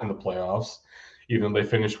not in the playoffs, even though they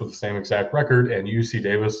finished with the same exact record, and UC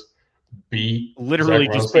Davis beat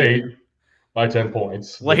Sacramento State by 10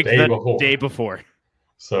 points the day before.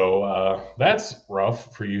 So that's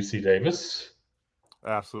rough for UC Davis.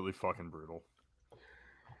 Absolutely fucking brutal.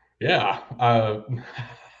 Yeah.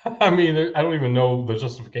 I mean, I don't even know the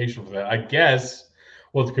justification for that. I guess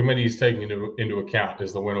what the committee is taking into account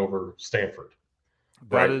is the win over Stanford.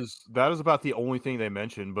 That is about the only thing they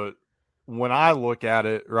mentioned. But when I look at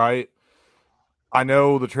it, right, I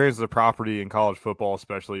know the transitive property in college football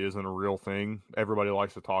especially isn't a real thing. Everybody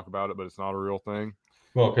likes to talk about it, but it's not a real thing.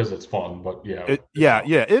 Well, because it's fun, but yeah.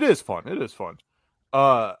 It is fun. It is fun.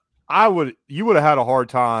 You would have had a hard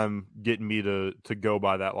time getting me to go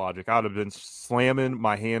by that logic. I'd have been slamming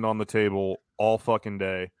my hand on the table all fucking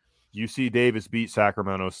day. UC Davis beat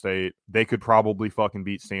Sacramento State. They could probably fucking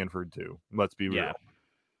beat Stanford too. Let's be real.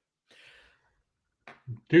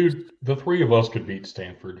 Dude, the three of us could beat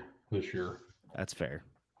Stanford this year. That's fair.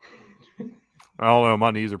 I don't know.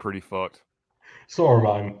 My knees are pretty fucked. So are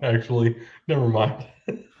mine, actually. Never mind.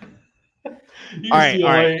 right, all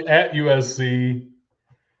right. UCLA at USC.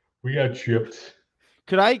 We got chipped.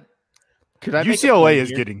 Could I make a UCLA point is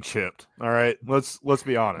here? getting chipped. All right, let's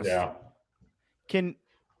be honest. Yeah. Can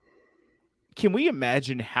we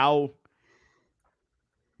imagine how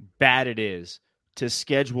bad it is to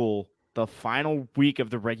schedule the final week of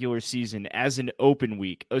the regular season as an open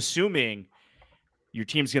week, assuming your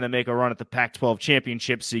team's going to make a run at the Pac-12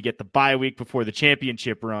 championship, so you get the bye week before the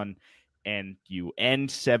championship run, and you end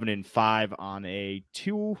 7-5 on a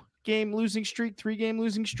 3-game losing streak.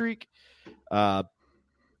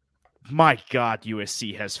 My God,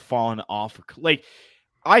 USC has fallen off. Like,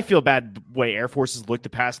 I feel bad the way Air Force has looked the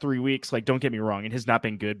past 3 weeks. Like, don't get me wrong, it has not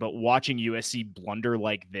been good, but watching USC blunder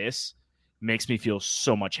like this makes me feel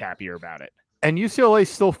so much happier about it. And UCLA's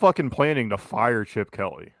still fucking planning to fire Chip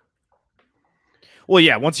Kelly. Well,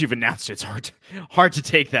 yeah, once you've announced it, it's hard to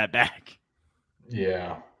take that back.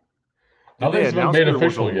 Yeah. Nothing's been made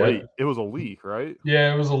official yet. It was a leak, right?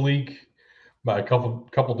 Yeah, it was a leak by a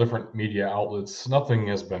couple different media outlets. Nothing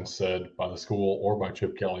has been said by the school or by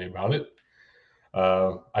Chip Kelly about it.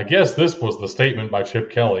 I guess this was the statement by Chip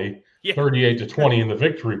Kelly, 38-20 in the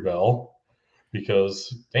victory bell,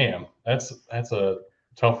 because damn, that's a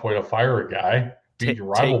tough way to fire a guy. Beat your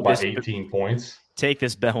rival by 18 points. Take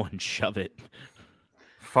this bell and shove it.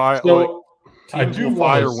 So I teams do will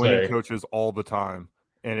fire want to winning say, coaches all the time,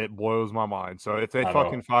 and it blows my mind. So if they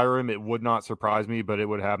fucking fire him, it would not surprise me, but it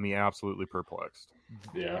would have me absolutely perplexed.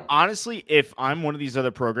 Yeah. Honestly, if I'm one of these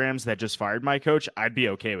other programs that just fired my coach, I'd be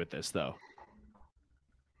okay with this, though.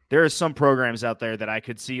 There are some programs out there that I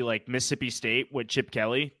could see, like Mississippi State with Chip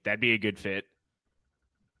Kelly. That'd be a good fit.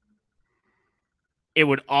 It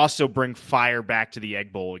would also bring fire back to the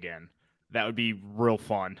Egg Bowl again. That would be real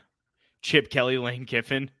fun. Chip Kelly, Lane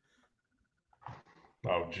Kiffin.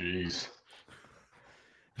 Oh, jeez.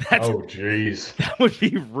 That would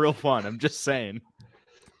be real fun. I'm just saying.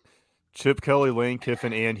 Chip Kelly, Lane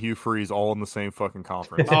Kiffin, and Hugh Freeze all in the same fucking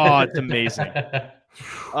conference. Oh, it's amazing.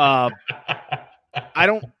 I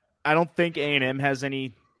don't think A&M has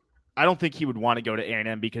any. I don't think he would want to go to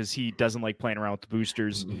A&M because he doesn't like playing around with the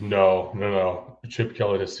boosters. No. Chip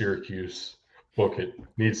Kelly to Syracuse. Book it.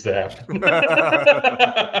 Needs to happen.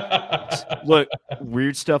 Look,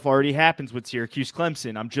 weird stuff already happens with Syracuse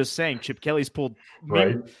Clemson. I'm just saying, Chip Kelly's pulled.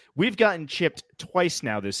 Right. We've gotten chipped twice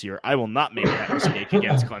now this year. I will not make that mistake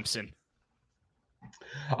against Clemson.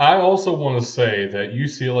 I also want to say that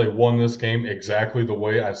UCLA won this game exactly the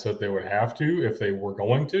way I said they would have to if they were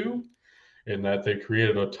going to, in that they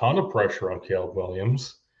created a ton of pressure on Caleb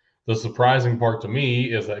Williams. The surprising part to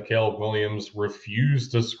me is that Caleb Williams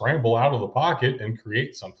refused to scramble out of the pocket and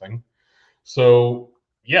create something. So,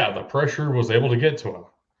 yeah, the pressure was able to get to him.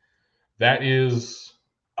 That is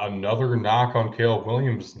another knock on Caleb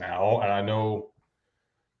Williams now. And I know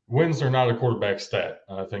wins are not a quarterback stat.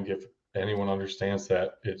 And I think if anyone understands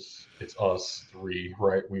that, it's us three,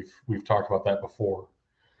 right? We've talked about that before.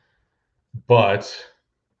 But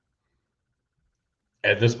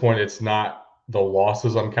at this point, it's not the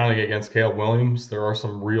losses I'm counting against Caleb Williams. There are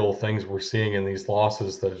some real things we're seeing in these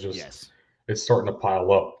losses that just it's starting to pile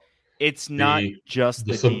up. It's not just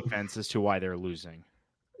the defense as to why they're losing.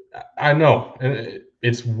 I know. And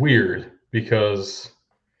it's weird because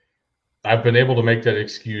I've been able to make that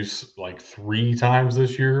excuse like 3 times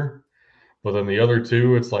this year. But then the other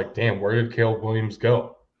 2, it's like, damn, where did Caleb Williams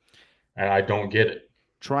go? And I don't get it.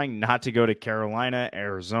 Trying not to go to Carolina,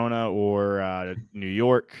 Arizona, or New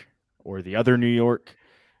York, or the other New York.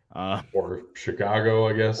 Or Chicago,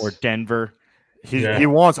 I guess. Or Denver. He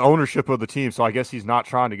wants ownership of the team, so I guess he's not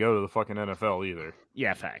trying to go to the fucking NFL either.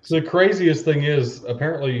 Yeah, facts. The craziest thing is,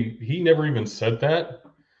 apparently, he never even said that.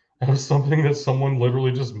 That was something that someone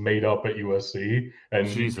literally just made up at USC, and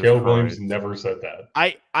Caleb Williams never said that.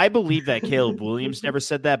 I believe that Caleb Williams never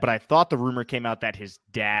said that, but I thought the rumor came out that his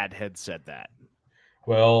dad had said that.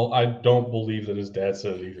 Well, I don't believe that his dad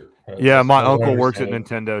said it either. Yeah, my uncle works at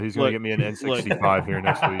Nintendo. He's going to get me an N65 here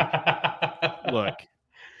next week. Look,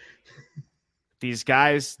 these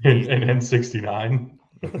guys... An N69?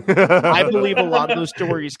 I believe a lot of those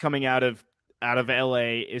stories coming out of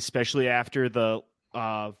LA, especially after the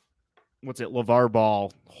LeVar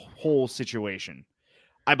Ball whole situation.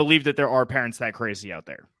 I believe that there are parents that crazy out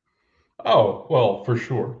there. Oh, well, for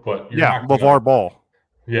sure. But LeVar Ball.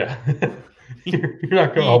 Yeah. You're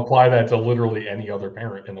not going to apply that to literally any other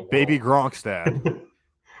parent in the world. Baby Gronk's dad.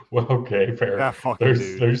 Well, okay, fair. That fucking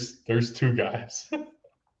dude. There's 2 guys.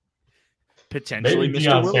 Potentially Maybe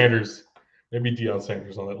Mr. Deion Sanders. Maybe Deion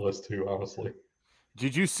Sanders on that list too, honestly.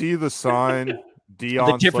 Did you see the sign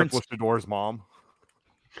Deion slept with Shador's mom?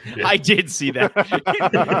 Yeah. I did see that.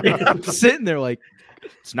 I'm sitting there like,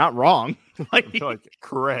 it's not wrong. like,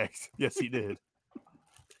 correct. Yes, he did.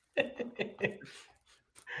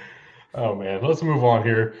 Oh, man. Let's move on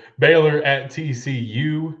here. Baylor at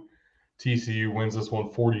TCU. TCU wins this one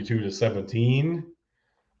 42-17.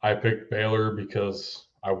 I picked Baylor because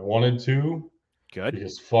I wanted to. Good.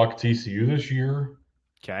 Because fuck TCU this year.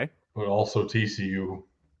 Okay. But also TCU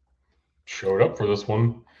showed up for this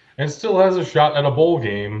one and still has a shot at a bowl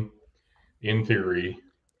game in theory.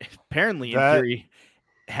 Apparently, in theory,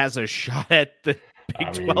 has a shot at the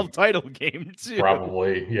Big 12 title game too.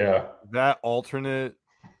 Probably, yeah. That alternate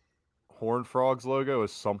Horned Frogs logo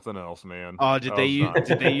is something else, man. Oh, did they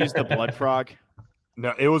use the blood frog?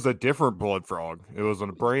 No, it was a different blood frog. It was a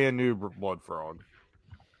brand new blood frog.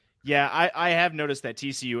 Yeah, I have noticed that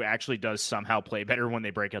TCU actually does somehow play better when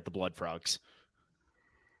they break out the blood frogs.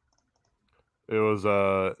 It was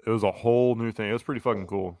a whole new thing. It was pretty fucking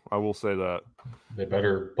cool. I will say that. They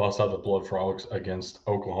better bust out the blood frogs against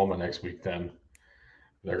Oklahoma next week. Then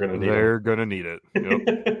they're gonna need it.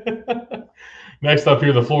 Yep. Next up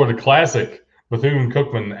here, the Florida Classic.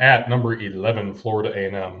 Bethune-Cookman at number 11, Florida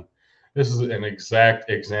A&M. This is an exact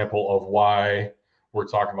example of why we're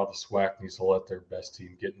talking about the SWAC needs to let their best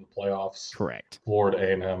team get in the playoffs. Correct. Florida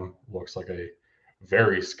A&M looks like a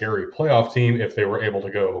very scary playoff team if they were able to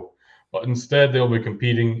go. But instead, they'll be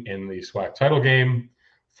competing in the SWAC title game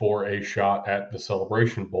for a shot at the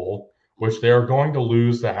Celebration Bowl, which they are going to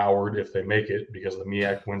lose to Howard if they make it because the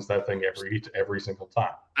MEAC wins that thing every single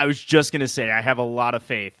time. I was just going to say, I have a lot of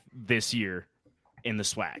faith this year in the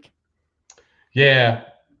SWAC. Yeah.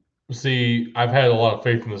 See, I've had a lot of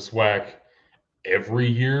faith in the SWAC every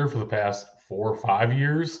year for the past 4 or 5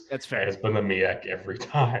 years. That's fair. It's been the MEAC every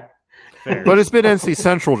time. Fair. But it's been NC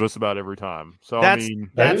Central just about every time. So that's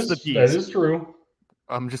the piece. That is true.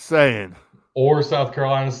 I'm just saying. Or South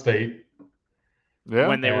Carolina State. Yeah.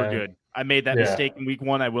 When they were good. I made that mistake in week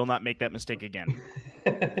 1. I will not make that mistake again.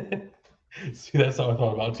 See, that's how I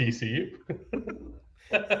thought about TCU.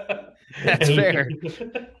 That's fair.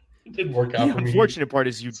 It didn't work out for me. The unfortunate part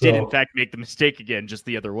is you did, in fact, make the mistake again, just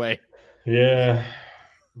the other way. Yeah.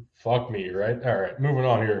 Fuck me, right? All right, moving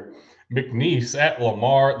on here. McNeese at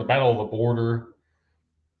Lamar, the Battle of the Border.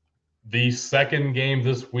 The second game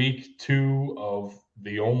this week, 2 of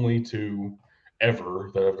the only 2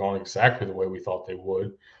 ever that have gone exactly the way we thought they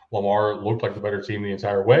would. Lamar looked like the better team the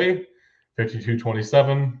entire way,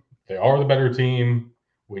 52-27. They are the better team.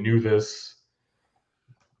 We knew this.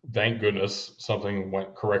 Thank goodness something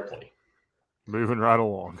went correctly. Moving right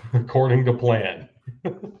along. According to plan.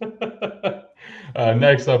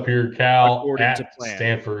 Next up here, Cal at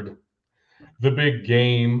Stanford. The big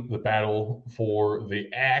game, the battle for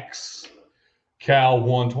the axe. Cal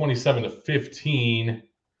won 27-15.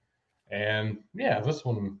 And yeah, this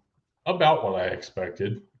one about what I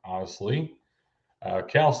expected, honestly.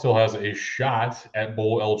 Cal still has a shot at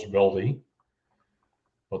bowl eligibility,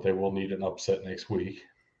 but they will need an upset next week.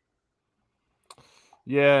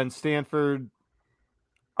 Yeah, and Stanford,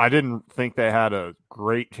 I didn't think they had a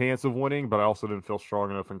great chance of winning, but I also didn't feel strong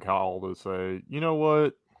enough in Cal to say, you know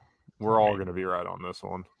what, we're all going to be right on this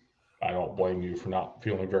one. I don't blame you for not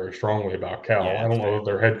feeling very strongly about Cal. Yeah, I don't know if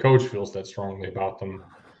their head coach feels that strongly about them,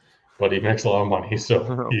 but he makes a lot of money.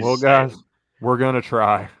 So, well, guys, we're going to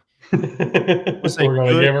try. We're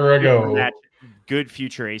going to give her a go. Good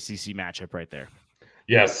future ACC matchup right there.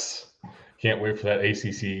 Yes. Can't wait for that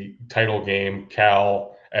ACC title game,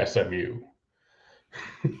 Cal SMU.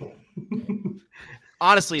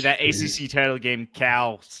 Honestly, that ACC title game,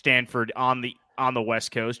 Cal Stanford on the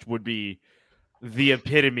West Coast would be the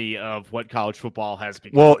epitome of what college football has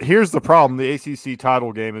become. Well, here's the problem. The ACC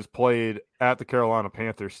title game is played at the Carolina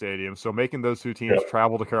Panthers Stadium, so making those 2 teams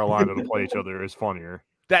travel to Carolina to play each other is funnier.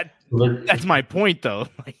 That's my point, though.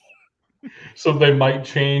 So they might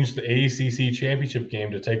change the ACC championship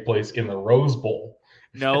game to take place in the Rose Bowl.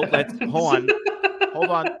 No, hold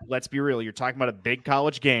on. Let's be real. You're talking about a big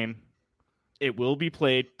college game. It will be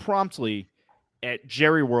played promptly at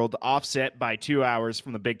Jerry World, offset by 2 hours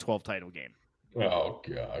from the Big 12 title game. Oh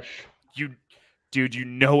gosh, you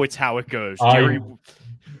know it's how it goes. I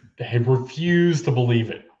refuse to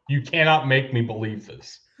believe it. You cannot make me believe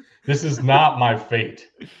this. This is not my fate.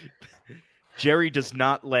 Jerry does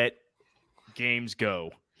not let games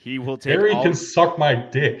go. He will take. Jerry can suck my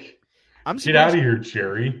dick. Get out of here,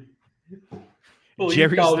 Jerry.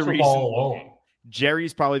 Jerry's the reason.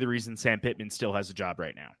 Jerry's probably the reason Sam Pittman still has a job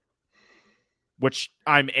right now, which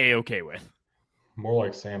I'm A-okay with. More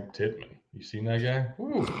like Sam Pittman. You seen that guy?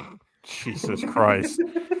 Ooh. Jesus Christ.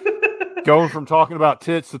 Going from talking about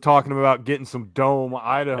tits to talking about getting some dome.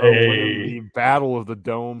 Idaho winning the battle of the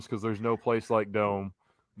domes because there's no place like dome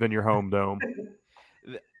than your home dome.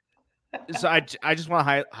 So I just want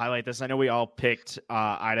to highlight this. I know we all picked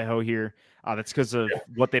Idaho here. That's because of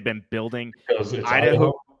what they've been building. Because it's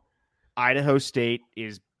Idaho. Idaho State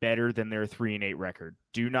is better than their 3-8 record.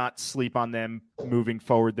 Do not sleep on them moving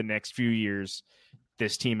forward the next few years.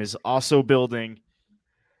 This team is also building.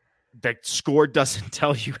 The score doesn't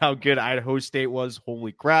tell you how good Idaho State was.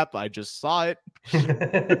 Holy crap, I just saw it.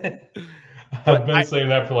 I've been saying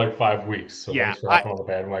that for like 5 weeks, so yeah, thanks for hopping on the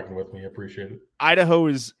bandwagon with me. I appreciate it. Idaho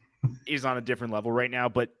is on a different level right now,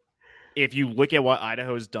 but if you look at what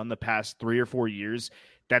Idaho has done the past 3 or 4 years,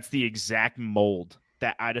 that's the exact mold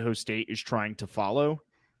that Idaho State is trying to follow,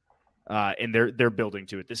 and they're building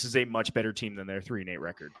to it. This is a much better team than their 3-8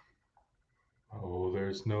 record. Oh,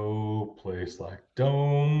 there's no place like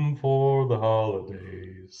Dome for the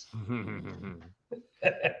holidays.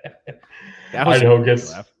 Idaho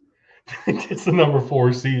gets the number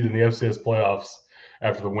 4 seed in the FCS playoffs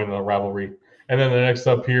after the win of the rivalry. And then the next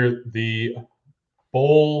up here, the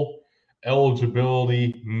bowl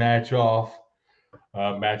eligibility match off,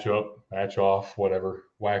 whatever,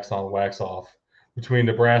 wax on, wax off, between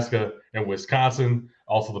Nebraska and Wisconsin.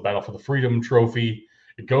 Also the battle for the Freedom Trophy.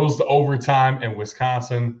 It goes to overtime, and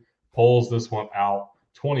Wisconsin pulls this one out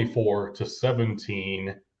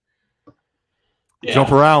 24-17. Yeah.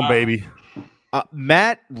 Jump around, baby.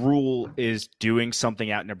 Matt Rule is doing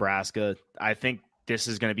something out in Nebraska. I think this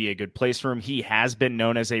is going to be a good place for him. He has been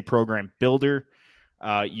known as a program builder.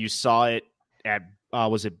 You saw it at,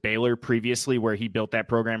 was it Baylor previously, where he built that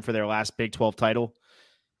program for their last Big 12 title?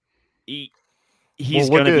 He's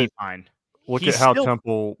going to be fine. Look at how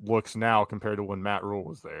Temple looks now compared to when Matt Rule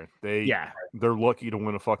was there. They're lucky to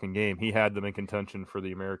win a fucking game. He had them in contention for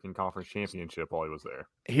the American Conference Championship while he was there.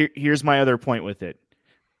 Here's my other point with it.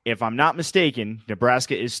 If I'm not mistaken,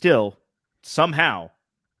 Nebraska is still somehow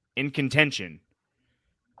in contention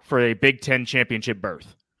for a Big Ten championship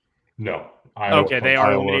berth. No. They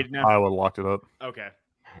are eliminated now? Iowa locked it up. Okay.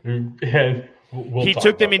 And he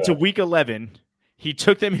took them into Week 11. He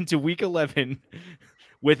took them into Week 11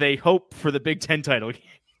 with a hope for the Big Ten title.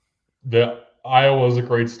 Iowa is a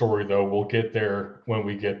great story, though. We'll get there when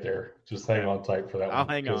we get there. Just hang on tight for that one. I'll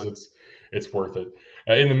hang on. Because it's worth it.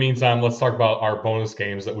 In the meantime, let's talk about our bonus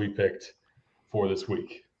games that we picked for this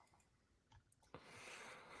week.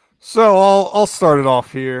 So I'll start it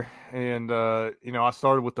off here. And, I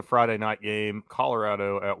started with the Friday night game,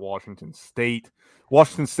 Colorado at Washington State.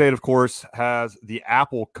 Washington State, of course, has the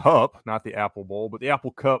Apple Cup, not the Apple Bowl, but the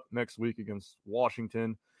Apple Cup next week against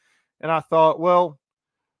Washington. And I thought, well,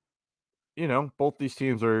 both these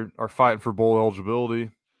teams are fighting for bowl eligibility.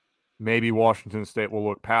 Maybe Washington State will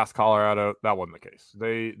look past Colorado. That wasn't the case.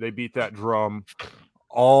 They beat that drum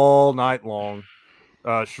all night long.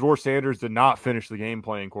 Shedeur Sanders did not finish the game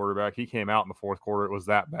playing quarterback. He came out in the fourth quarter. It was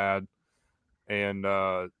that bad. And,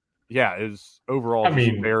 it was overall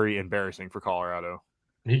very embarrassing for Colorado.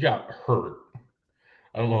 He got hurt.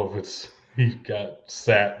 I don't know if he got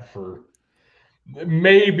sat for –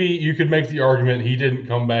 maybe you could make the argument he didn't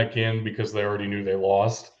come back in because they already knew they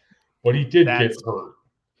lost. But he did get hurt.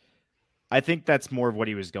 I think that's more of what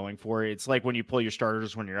he was going for. It's like when you pull your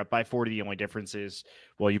starters when you're up by 40. The only difference is,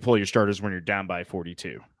 you pull your starters when you're down by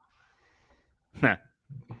 42. That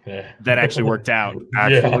actually worked out.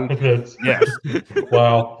 Actually, yes.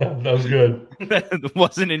 Wow, that was good. That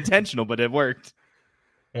wasn't intentional, but it worked.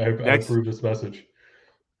 I approve this message.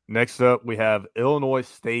 Next up, we have Illinois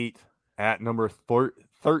State at number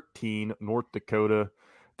 13, North Dakota.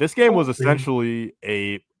 This game was essentially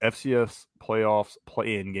a FCS playoffs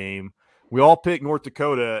play-in game. We all picked North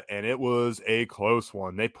Dakota, and it was a close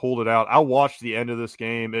one. They pulled it out. I watched the end of this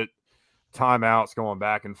game. Timeouts going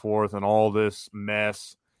back and forth and all this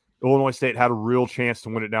mess. Illinois State had a real chance to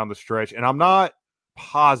win it down the stretch, and I'm not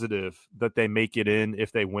positive that they make it in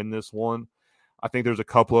if they win this one. I think there's a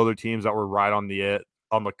couple other teams that were right on the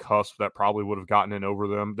cusp that probably would have gotten in over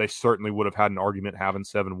them. They certainly would have had an argument having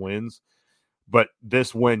 7 wins, but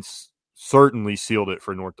this win certainly sealed it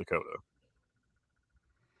for North Dakota.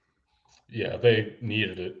 Yeah, they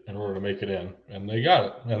needed it in order to make it in, and they got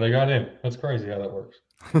it, and they got in. That's crazy how that works.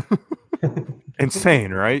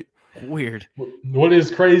 Insane, right? Weird. What is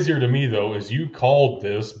crazier to me, though, is you called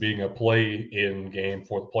this being a play-in game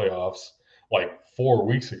for the playoffs like 4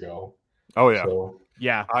 weeks ago. Oh, yeah. So,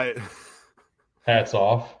 yeah. Hats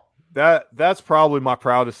off. That's probably my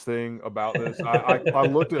proudest thing about this. I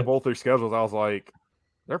looked at both their schedules. I was like,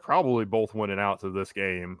 they're probably both winning out to this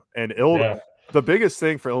game. And the biggest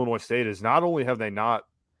thing for Illinois State is not only have they not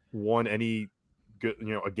won any good,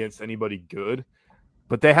 against anybody good.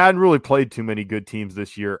 But they hadn't really played too many good teams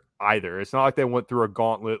this year either. It's not like they went through a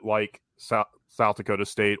gauntlet like South Dakota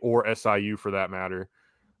State or SIU for that matter.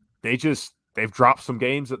 They've dropped some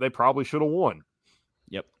games that they probably should have won.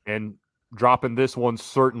 Yep. And dropping this one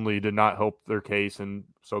certainly did not help their case, and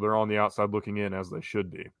so they're on the outside looking in as they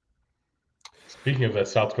should be. Speaking of that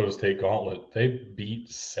South Dakota State gauntlet, they beat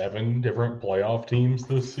 7 different playoff teams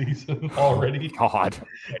this season already. God.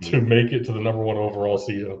 To make it to the number 1 overall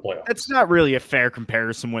seed in the playoffs. That's not really a fair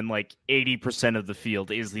comparison when like 80% of the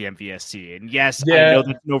field is the MVSC. And yes, Yeah. I know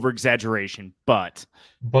that's an over-exaggeration, but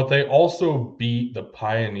they also beat the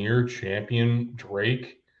Pioneer champion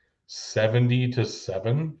Drake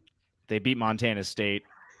 70-7. They beat Montana State.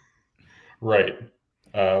 Right.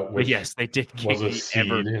 Which but yes, they did was a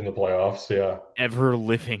seed in the playoffs. Yeah. Ever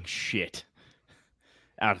living shit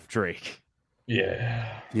out of Drake.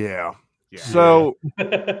 Yeah. So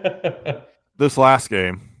this last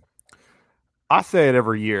game, I say it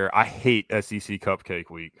every year. I hate SEC Cupcake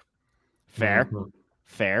Week. Fair. Mm-hmm.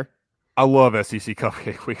 Fair. I love SEC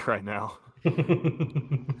Cupcake Week right now.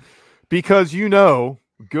 Because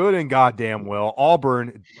good and goddamn well,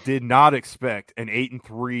 Auburn did not expect an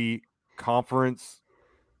 8-3 conference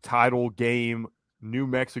title game, New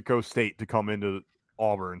Mexico State, to come into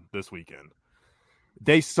Auburn this weekend.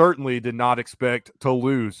 They certainly did not expect to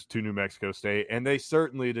lose to New Mexico State, and they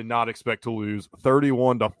certainly did not expect to lose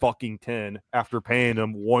 31-10 after paying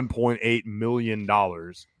them $1.8 million.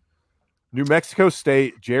 New Mexico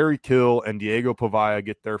State, Jerry Kill, and Diego Pavia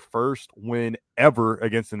get their first win ever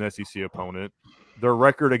against an SEC opponent. Their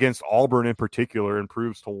record against Auburn in particular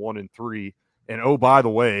improves to 1-3. And oh, by the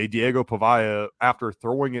way, Diego Pavia, after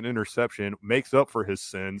throwing an interception, makes up for his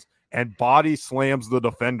sins and body slams the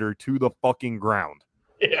defender to the fucking ground.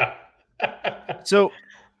 Yeah. So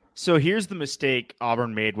here's the mistake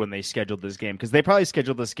Auburn made when they scheduled this game, because they probably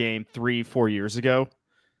scheduled this game 3-4 years ago.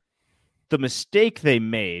 The mistake they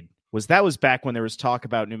made was back when there was talk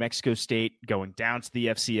about New Mexico State going down to the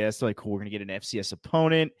FCS. They're like, cool, we're going to get an FCS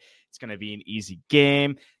opponent. It's going to be an easy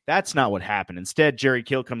game. That's not what happened. Instead, Jerry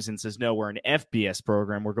Kill comes in and says, no, we're an FBS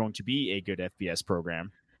program. We're going to be a good FBS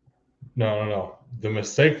program. No. The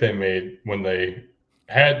mistake they made when they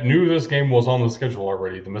knew this game was on the schedule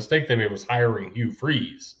already, the mistake they made was hiring Hugh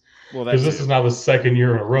Freeze. Well, because this is now the second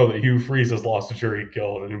year in a row that Hugh Freeze has lost to Jerry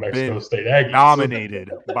Kill and the New Mexico State Aggies. Nominated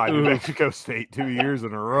by New Mexico State 2 years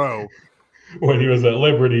in a row. When he was at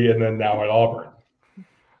Liberty and then now at Auburn.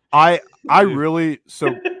 I really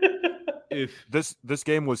this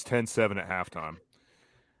game was 10-7 at halftime.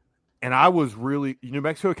 And I was really New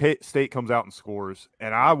Mexico State comes out and scores,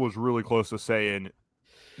 and I was really close to saying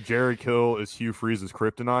Jerry Kill is Hugh Freeze's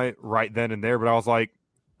kryptonite right then and there, but I was like,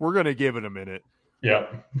 we're gonna give it a minute. Yeah.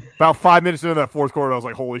 About 5 minutes into that fourth quarter, I was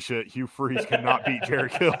like, holy shit, Hugh Freeze cannot beat Jerry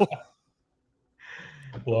Kill.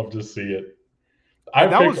 Love to see it. I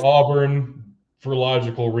picked Auburn for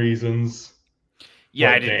logical reasons.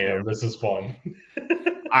 Yeah, but I did. Damn, this is fun.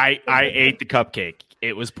 I ate the cupcake.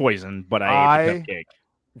 It was poison, but I ate the cupcake.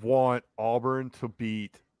 Want Auburn to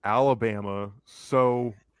beat Alabama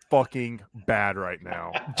so fucking bad right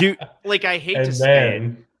now. Dude, like I hate to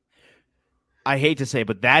say it,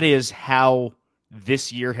 but that is how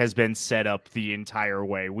this year has been set up the entire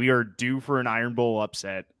way. We are due for an Iron Bowl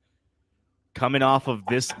upset coming off of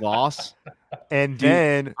this loss. And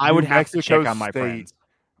then I would have to check on my friends.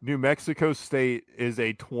 New Mexico State is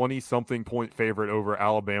a 20-something point favorite over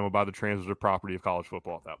Alabama by the transitive property of college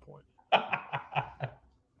football at that point.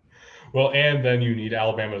 Well, and then you need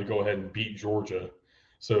Alabama to go ahead and beat Georgia,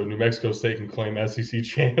 so New Mexico State can claim SEC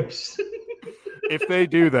champs. If they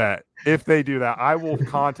do that, I will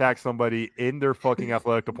contact somebody in their fucking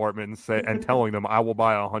athletic department and telling them I will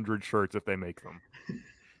buy 100 shirts if they make them.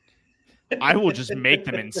 I will just make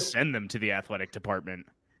them and send them to the athletic department.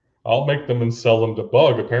 I'll make them and sell them to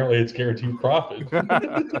Bug. Apparently, it's guaranteed profit.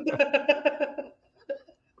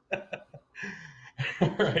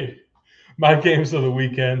 All right. My games of the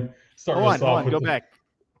weekend. Hold on. Go back.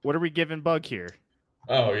 What are we giving Bug here?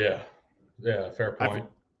 Oh, yeah. Yeah, fair point.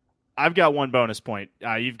 I've got one bonus point.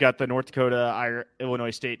 You've got the North Dakota,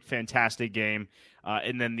 Illinois State fantastic game,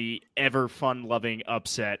 and then the ever fun-loving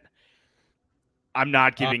upset. I'm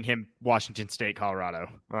not giving him Washington State, Colorado.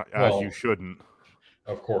 As you shouldn't.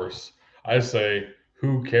 Of course. I say,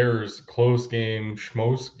 who cares? Close game,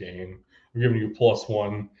 schmose game. I'm giving you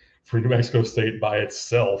 +1 for New Mexico State by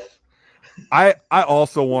itself. I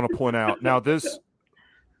also want to point out, now this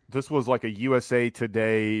was like a USA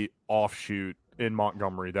Today offshoot in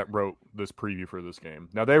Montgomery that wrote this preview for this game.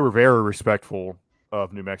 Now, they were very respectful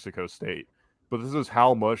of New Mexico State. but this is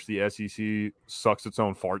how much the SEC sucks its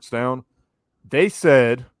own farts down. They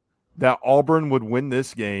said that Auburn would win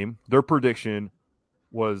this game. Their prediction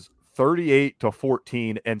was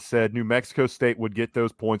 38-14 and said New Mexico State would get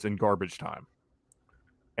those points in garbage time.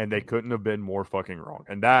 And they couldn't have been more fucking wrong.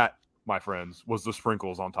 And that, my friends, was the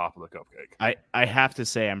sprinkles on top of the cupcake. I have to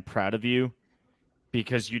say I'm proud of you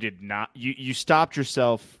because you did not you stopped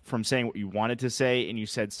yourself from saying what you wanted to say, and you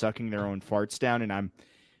said sucking their own farts down, and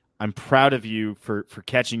I'm proud of you for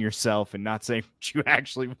catching yourself and not saying what you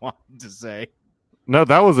actually wanted to say. No,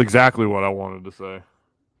 that was exactly what I wanted to say.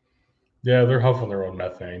 Yeah, they're huffing their own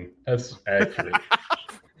methane. That's accurate.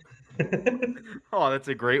 Oh, that's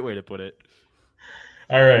a great way to put it.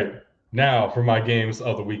 All right. Now for my games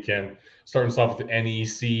of the weekend. Starting us off with the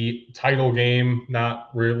NEC title game. Not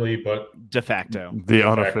really, but De facto. The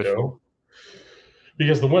unofficial.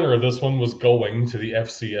 Because the winner of this one was going to the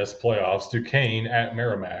FCS playoffs, Duquesne at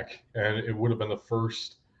Merrimack. And it would have been the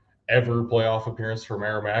first ever playoff appearance for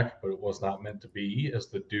Merrimack, but it was not meant to be, as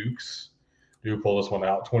the Dukes do pull this one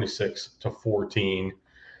out 26-14.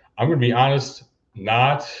 I'm going to be honest,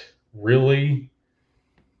 not really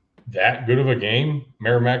that good of a game.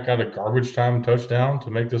 Merrimack got a garbage time touchdown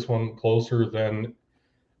to make this one closer than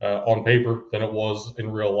on paper than it was in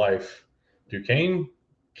real life. Duquesne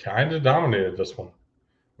kind of dominated this one,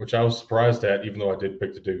 which I was surprised at, even though I did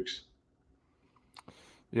pick the Dukes.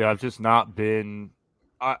 Yeah, I've just not been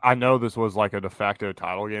I know this was like a de facto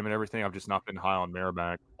title game and everything. I've just not been high on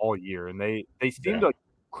Merrimack all year. And they seem to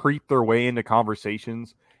creep their way into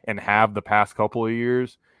conversations and have the past couple of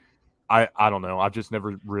years. I don't know. I've just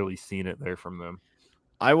never really seen it there from them.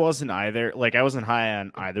 I wasn't either. Like, I wasn't high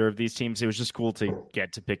on either of these teams. It was just cool to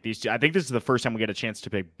get to pick these two. I think this is the first time we get a chance to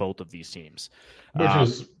pick both of these teams. Which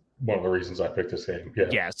is one of the reasons I picked this game.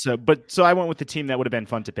 Yeah. So I went with the team that would have been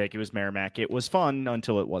fun to pick. It was Merrimack. It was fun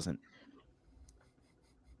until it wasn't.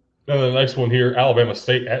 And the next one here, Alabama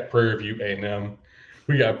State at Prairie View A&M.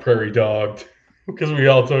 We got Prairie dogged because we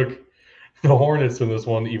all took the Hornets in this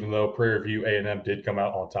one, even though Prairie View A&M did come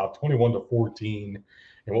out on top 21-14. And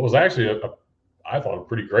what was actually I thought a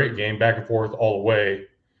pretty great game, back and forth all the way,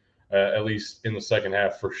 at least in the second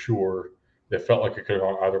half for sure. It felt like it could have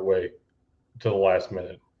gone either way to the last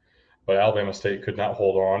minute. But Alabama State could not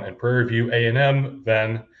hold on, and Prairie View A&M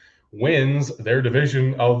then wins their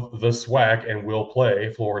division of the SWAC and will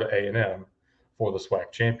play Florida A&M for the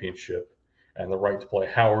SWAC championship and the right to play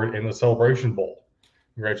Howard in the Celebration Bowl.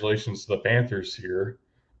 Congratulations to the Panthers here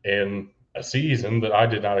in a season that I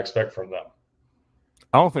did not expect from them.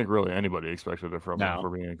 I don't think really anybody expected it from them, No. for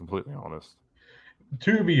being completely honest.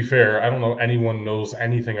 To be fair, I don't know anyone knows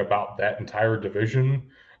anything about that entire division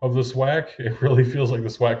of the SWAC. It really feels like the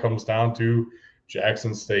SWAC comes down to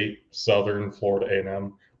Jackson State, Southern, Florida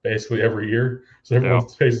A&M, basically every year. So everyone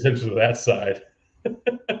pays attention to that side.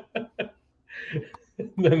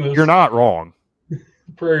 Then You're not wrong.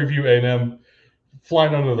 Prairie View A&M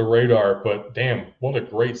flying under the radar, but damn, what a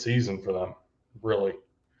great season for them, really.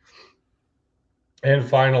 And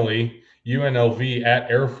finally, UNLV at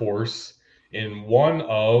Air Force in one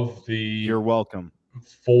of the You're welcome.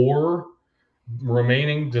 4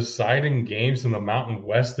 remaining deciding games in the Mountain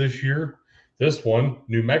West this year. This one,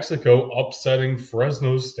 New Mexico upsetting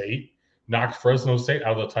Fresno State, knocked Fresno State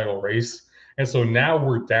out of the title race. And so now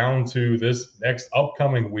we're down to this next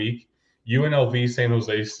upcoming week, UNLV San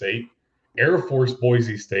Jose State, Air Force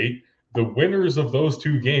Boise State. The winners of those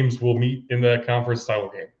 2 games will meet in the conference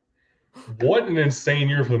title game. What an insane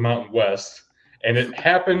year for the Mountain West. And it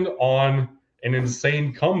happened on an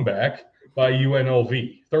insane comeback by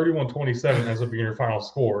UNLV. 31-27 ends up being your final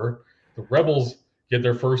score. The Rebels get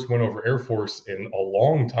their first win over Air Force in a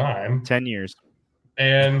long time. 10 years.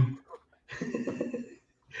 And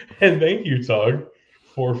thank you, Tug,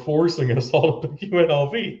 for forcing us all to pick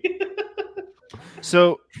UNLV.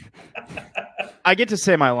 So I get to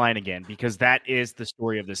say my line again because that is the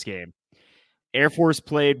story of this game. Air Force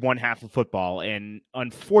played one half of football, and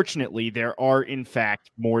unfortunately, there are, in fact,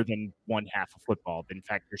 more than one half of football. In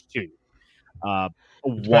fact, there's 2.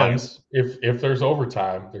 Depends. If there's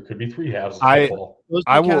overtime, there could be 3 halves of football.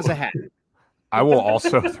 I will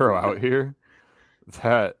also throw out here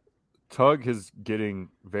that Tug is getting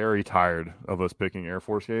very tired of us picking Air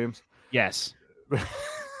Force games. Yes.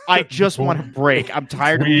 I just want a break. I'm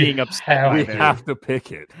tired of being upset. We have to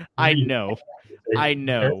pick it. I know.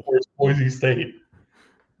 Air Force Boise State.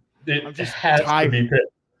 I'm just tired. To be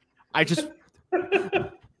picked.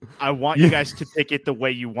 I want you guys to pick it the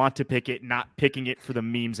way you want to pick it, not picking it for the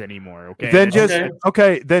memes anymore.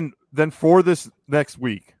 Okay. Then for this next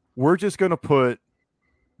week, we're just gonna put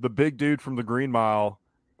the big dude from the Green Mile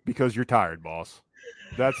because you're tired, boss.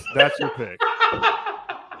 That's your pick.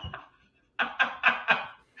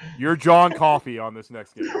 You're John Coffey on this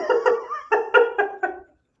next game.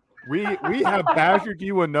 We have badgered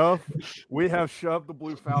you enough. We have shoved the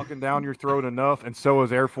Blue Falcon down your throat enough, and so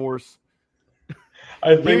has Air Force.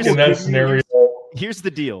 I think in that scenario, here's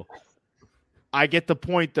the deal. I get the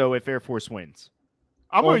point though if Air Force wins.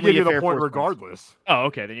 I'm going to give you the Air point Force regardless. Wins. Oh,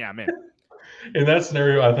 okay, then yeah, I'm in. In that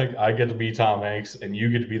scenario, I think I get to be Tom Hanks, and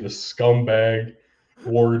you get to be the scumbag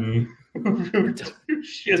warden who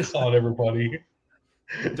shits on everybody.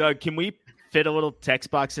 Doug, can we fit a little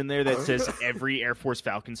text box in there that says every Air Force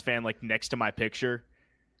Falcons fan, like next to my picture?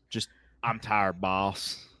 Just, I'm tired,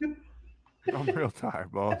 boss. I'm real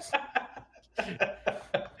tired, boss.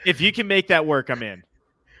 If you can make that work, I'm in.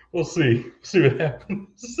 We'll see. See what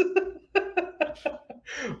happens.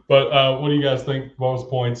 But what do you guys think? Bonus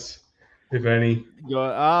points, if any?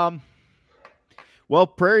 Well,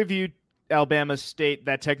 Prairie View, Alabama State,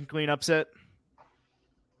 that technically an upset?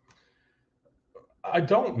 I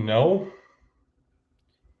don't know.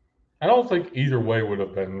 I don't think either way would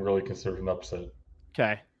have been really considered an upset.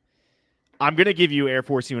 Okay. I'm going to give you Air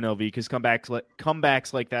Force UNLV because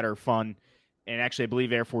comebacks like that are fun. And actually, I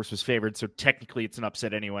believe Air Force was favored, so technically it's an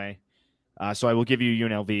upset anyway. So I will give you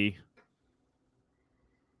UNLV.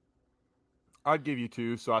 I'd give you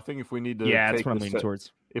 2. So I think if we need to, that's what I'm leaning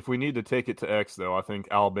towards. If we need to take it to X, though, I think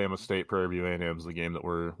Alabama State, Prairie View A&M is the game that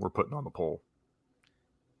we're putting on the poll.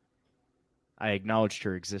 I acknowledged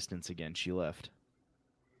her existence again. She left.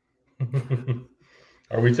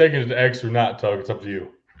 Are we taking it to X or not, Tug? It's up to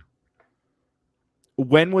you.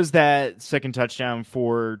 When was that second touchdown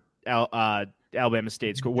for Alabama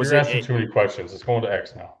State score? You're asking too many questions. It's going to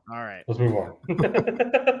X now. All right. Let's move on.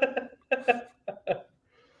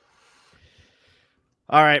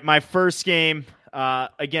 All right, my first game.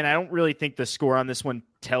 Again, I don't really think the score on this one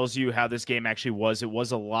tells you how this game actually was. It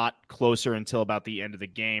was a lot closer until about the end of the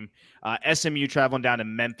game. SMU traveling down to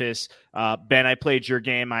Memphis. Ben, I played your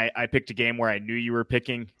game. I picked a game where I knew you were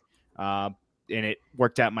picking, and it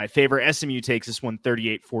worked out in my favor. SMU takes this one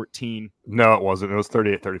 38-14. No, it wasn't. It was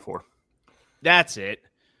 38-34. That's it.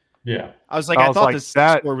 Yeah. I thought this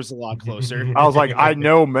score was a lot closer. I was like, I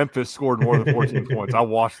know Memphis scored more than 14 points. I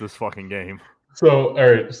watched this fucking game. So,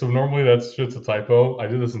 all right. So normally that's just a typo. I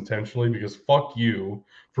did this intentionally because fuck you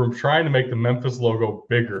for trying to make the Memphis logo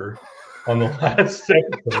bigger on the last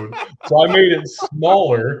episode. So I made it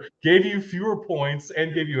smaller, gave you fewer points,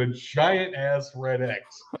 and gave you a giant ass red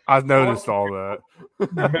X. I've noticed all that.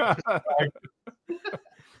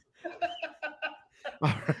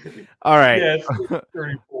 All right. Yeah, it's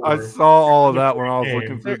 34. I saw all of that when I was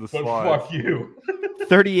looking through the but slides. Fuck you.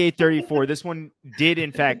 38-34. This one did,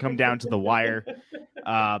 in fact, come down to the wire.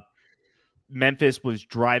 Memphis was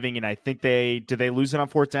driving, and I think did they lose it on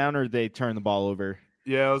fourth down, or did they turn the ball over?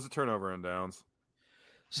 Yeah, it was a turnover and downs.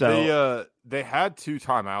 So they had 2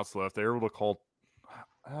 timeouts left. They were able to call.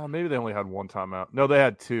 Maybe they only had 1 timeout. No, they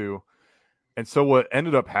had 2. And so what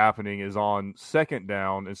ended up happening is on second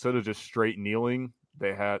down, instead of just straight kneeling,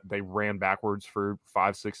 they ran backwards for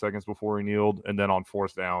 5-6 seconds before he kneeled, and then on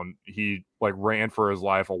fourth down he ran for his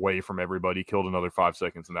life away from everybody, killed another 5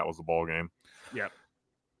 seconds, and that was the ball game. Yeah.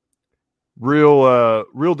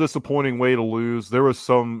 Real disappointing way to lose. There was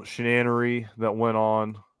some shenanery that went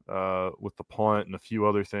on with the punt and a few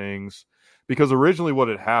other things, because originally what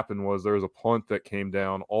had happened was there was a punt that came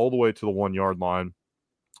down all the way to the 1 yard line,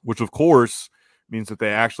 which of course means that they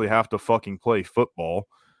actually have to fucking play football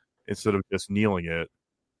instead of just kneeling it.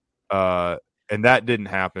 And that didn't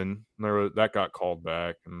happen. That got called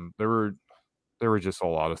back, and there were just a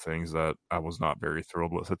lot of things that I was not very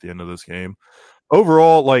thrilled with at the end of this game.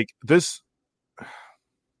 Overall,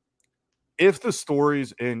 if the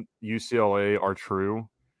stories in UCLA are true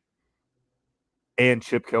and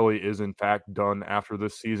Chip Kelly is in fact done after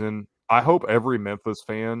this season, I hope every Memphis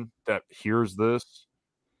fan that hears this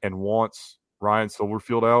and wants Ryan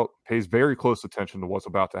Silverfield out pays very close attention to what's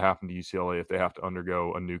about to happen to UCLA if they have to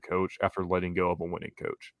undergo a new coach after letting go of a winning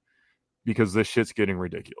coach, because this shit's getting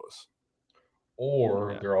ridiculous.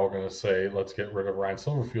 Or they're all going to say, let's get rid of Ryan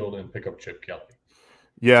Silverfield and pick up Chip Kelly.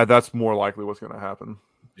 Yeah, that's more likely what's going to happen.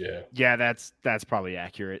 Yeah, that's probably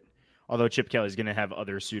accurate. Although Chip Kelly's going to have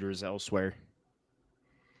other suitors elsewhere.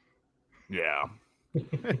 Yeah.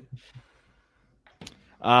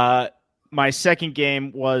 My second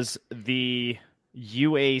game was the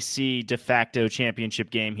UAC de facto championship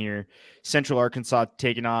game here. Central Arkansas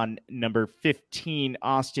taking on number 15,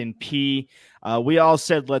 Austin P. We all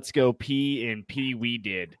said, let's go P, and P we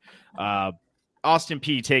did. Austin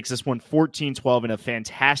P takes this one 14-12 in a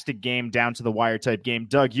fantastic game, down to the wire type game.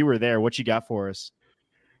 Doug, you were there. What you got for us?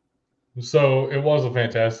 So it was a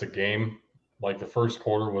fantastic game. like the first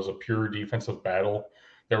quarter was a pure defensive battle.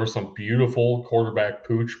 There were some beautiful quarterback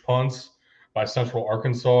pooch punts by Central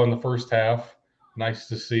Arkansas in the first half. Nice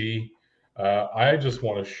to see. I just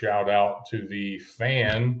want to shout out to the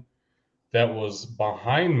fan that was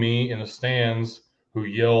behind me in the stands who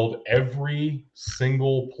yelled every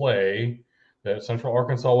single play that Central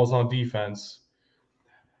Arkansas was on defense.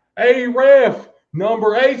 Hey, ref,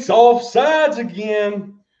 number 8's offsides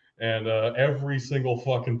again. And every single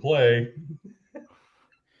fucking play.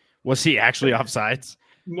 Was he actually offsides?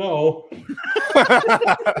 No. He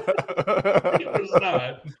was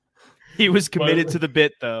not. He was committed to the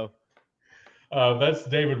bit, though. That's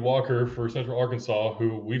David Walker for Central Arkansas,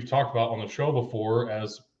 who we've talked about on the show before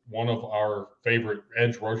as one of our favorite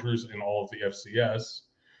edge rushers in all of the FCS.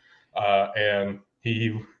 And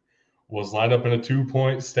he was lined up in a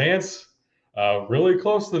 2-point stance, really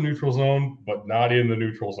close to the neutral zone, but not in the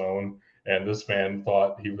neutral zone. And this fan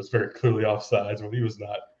thought he was very clearly offsides when he was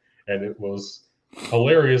not. And it was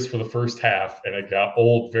hilarious for the first half, and it got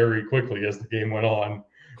old very quickly as the game went on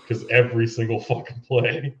because every single fucking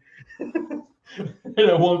play. And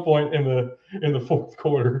at one point in the fourth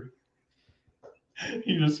quarter,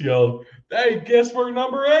 he just yelled, "Hey, guess where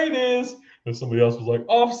number 8 is?" And somebody else was like,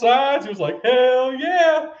 "Offsides." He was like, "Hell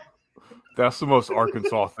yeah!" That's the most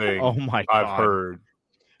Arkansas thing Oh my I've God. heard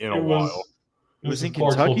in a while. It was in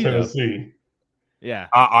Clarksville, Kentucky, though. Tennessee. Yeah.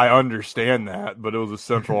 I understand that, but it was a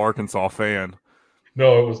Central Arkansas fan.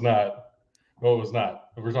 No, it was not. No, it was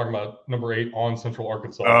not. We're talking about number 8 on Central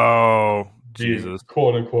Arkansas. Oh, being Jesus.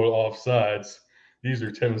 quote unquote offsides. These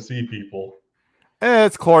are Tennessee people.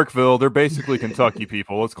 It's Clarkville. They're basically Kentucky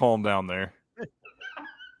people. Let's calm down there.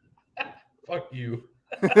 Fuck you.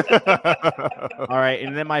 All right.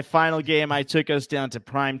 And then my final game, I took us down to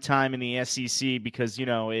prime time in the SEC because,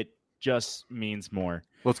 it just means more.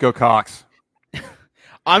 Let's go, Cox.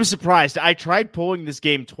 I'm surprised. I tried pulling this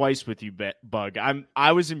game twice with you, Bug.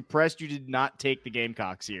 I was impressed you did not take the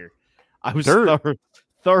Gamecocks here. I was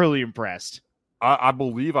thoroughly impressed. I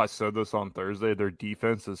believe I said this on Thursday. Their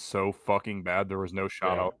defense is so fucking bad. There was no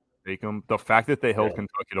shot out to take them. The fact that they held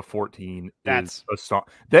Kentucky to 14 is a song.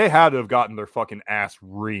 They had to have gotten their fucking ass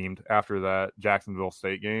reamed after that Jacksonville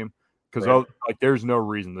State game because there's no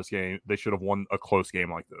reason they should have won a close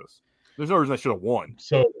game like this. There's no reason they should have won.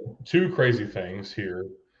 So, two crazy things here.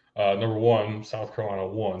 Number one, South Carolina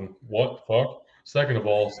won. What the fuck? Second of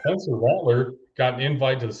all, Spencer Rattler got an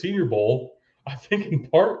invite to the Senior Bowl, I think in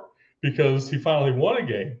part because he finally won a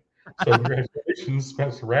game. So, congratulations,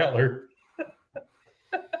 Spencer Rattler.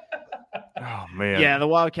 Oh, man. Yeah, the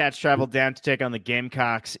Wildcats traveled down to take on the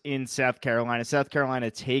Gamecocks in South Carolina. South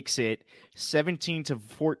Carolina takes it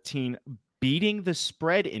 17-14, beating the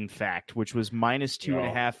spread, in fact, which was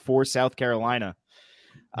 -2.5 for South Carolina.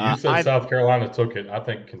 You said South Carolina took it. I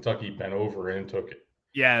think Kentucky bent over and took it.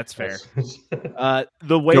 Yeah, that's fair.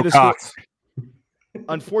 The way the score,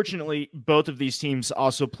 unfortunately, both of these teams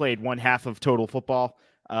also played one half of total football.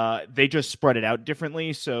 They just spread it out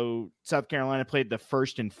differently. So South Carolina played the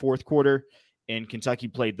first and fourth quarter, and Kentucky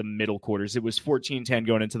played the middle quarters. It was 14-10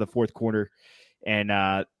 going into the fourth quarter,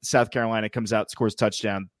 and South Carolina comes out, scores a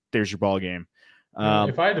touchdown. There's your ball game.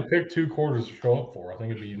 If I had to pick 2 quarters to show up for, I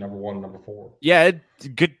think it'd be number 1 and number 4. Yeah,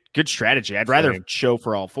 good strategy. I'd rather show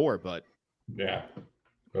for all 4, but yeah,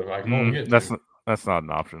 but I can only get that's not an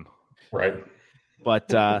option, right?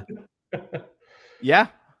 But yeah.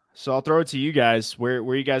 So I'll throw it to you guys. Where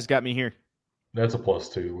you guys got me here? That's a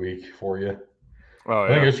 +2 week for you. Oh, I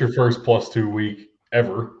think it's your first +2 week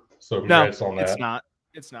ever. So congrats on that.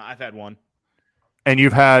 It's not. I've had one. And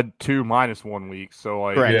you've had 2 -1 weeks.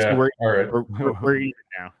 So correct. Yeah, so we're, all right. We're even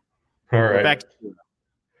now. All right. We're back to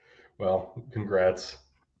well, congrats.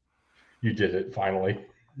 You did it finally.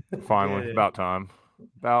 Finally, about time.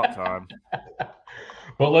 But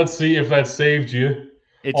let's see if that saved you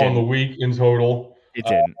on the week in total. It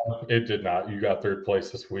didn't. It did not. You got 3rd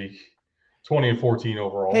place this week. 20-14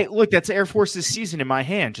 overall. Hey, look, that's Air Force's season in my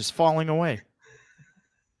hand, just falling away.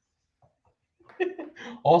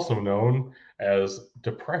 Also known as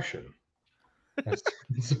depression.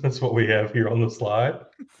 That's what we have here on the slide.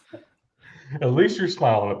 At least you're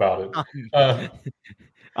smiling about it.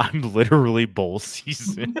 I'm literally bowl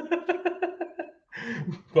season.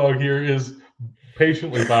 Bug here is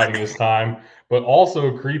patiently biding his time, but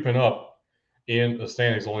also creeping up in the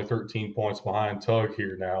standings, only 13 points behind Tug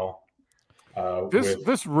here now.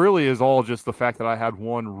 This really is all just the fact that I had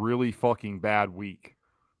one really fucking bad week.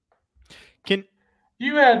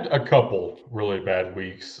 You had a couple really bad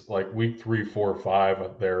weeks, like week 3, 4,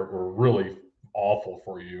 5 there were really awful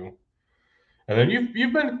for you. And then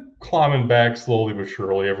you've been climbing back slowly but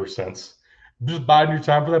surely ever since. Just biding your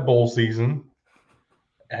time for that bowl season.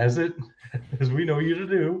 as we know you to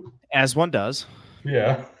do. As one does.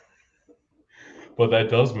 Yeah. But that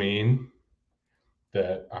does mean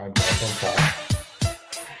that I'm back on top.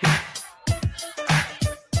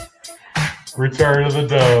 Return of the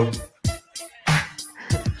dub.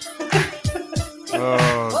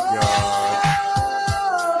 Oh God!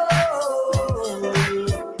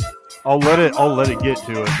 I'll let it get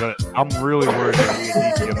to it, but I'm really worried that we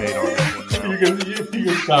get DTMA'd on this one now. You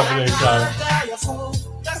can stop it anytime.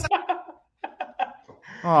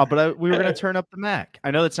 Oh, but we were going to turn up the Mac.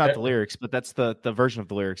 I know that's not the lyrics, but that's the version of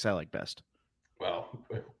the lyrics I like best. Well,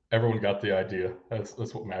 everyone got the idea. That's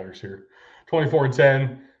what matters here.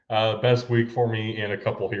 24-10, best week for me in a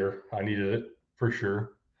couple here. I needed it for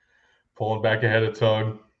sure. Pulling back ahead of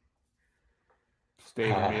Tug.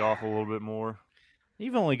 Staving me off a little bit more.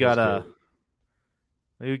 You've only got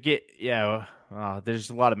there's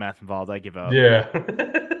a lot of math involved. I give up. Yeah.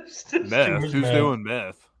 Meth. Who's doing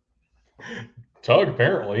meth? Tug,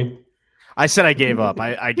 apparently. I said I gave up.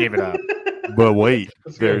 I gave it up. But wait,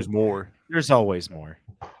 there's more. There's always more.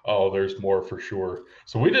 Oh, there's more for sure.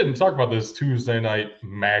 So we didn't talk about this Tuesday night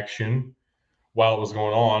action while it was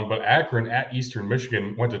going on, but Akron at Eastern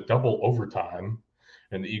Michigan went to double overtime,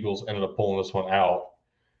 and the Eagles ended up pulling this one out.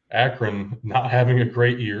 Akron not having a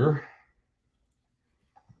great year.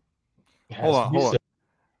 Hold on.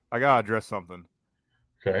 I got to address something.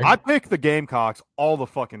 Okay. I pick the Gamecocks all the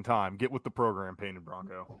fucking time. Get with the program, Painted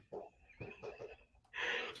Bronco.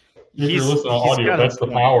 If you're listening on audio, that's the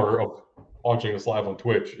power of watching us live on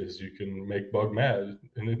Twitch, is you can make Bug mad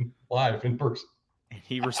and then live in person. And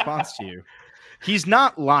he responds to you. He's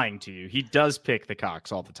not lying to you. He does pick the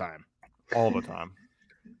Cocks all the time. All the time.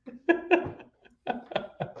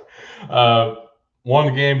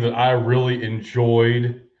 One game that I really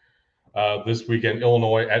enjoyed this weekend,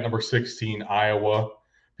 Illinois at number 16, Iowa,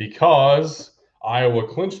 because Iowa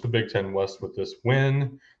clinched the Big Ten West with this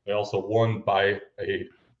win. They also won by a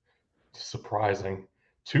surprising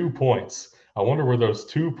 2 points. I wonder where those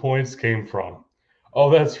 2 points came from. Oh,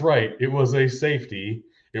 that's right. It was a safety.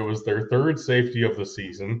 It was their third safety of the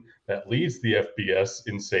season that leads the FBS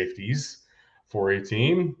in safeties for a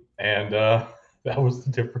team. And that was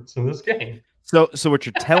the difference in this game. So what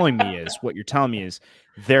you're telling me is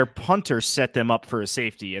their punter set them up for a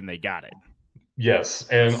safety and they got it. Yes,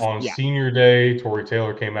 and on senior day, Torrey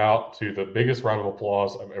Taylor came out to the biggest round of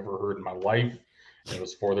applause I've ever heard in my life. It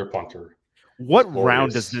was for their punter. What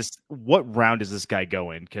round does this guy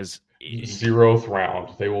go in? Because 0th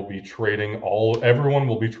round. They will be trading everyone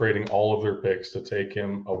will be trading all of their picks to take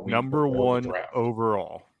him a week number one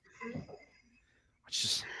overall.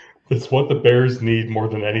 It's what the Bears need more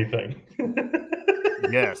than anything.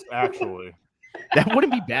 Yes, actually. That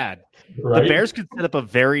wouldn't be bad. Right? The Bears could set up a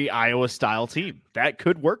very Iowa-style team. That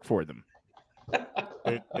could work for them.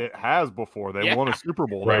 It has before. They won a Super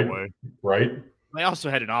Bowl that way. Right. They also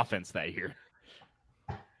had an offense that year.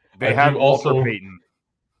 They had Walter Payton.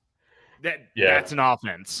 That's an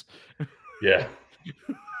offense. Yeah.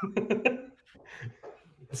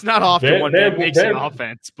 It's not often one man makes an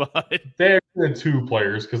offense, but they had 2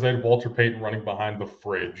 players because they had Walter Payton running behind the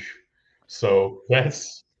fridge. So that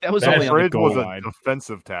was only on the goal was line. A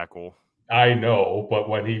defensive tackle. I know, but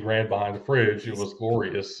when he ran behind the fridge, it was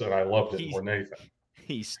glorious, and I loved it more than anything.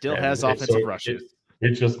 He still has offensive rushes.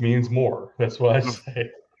 It just means more. That's what I say.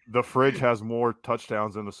 The fridge has more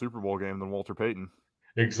touchdowns in the Super Bowl game than Walter Payton.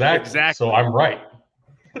 Exactly. So I'm right.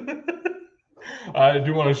 I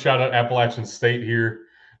do want to shout out Appalachian State here.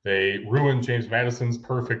 They ruined James Madison's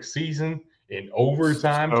perfect season in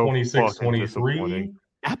overtime, 26-23.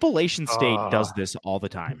 Appalachian State does this all the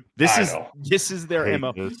time. This is their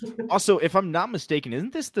MO. Also, if I'm not mistaken,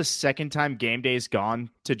 isn't this the second time game day's gone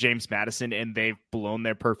to James Madison and they've blown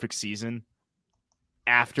their perfect season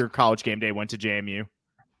after College Game Day went to JMU?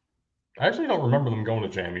 I actually don't remember them going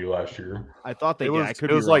to JMU last year. I thought they did.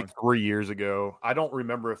 It was like 3 years ago. I don't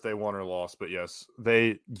remember if they won or lost, but yes,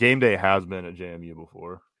 game day has been at JMU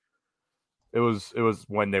before. It was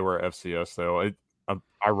when they were at FCS though.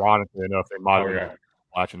 Ironically enough, they might have been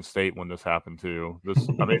Appalachian State when this happened too. It's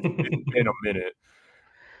been a minute.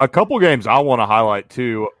 A couple games I want to highlight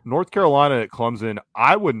too. North Carolina at Clemson.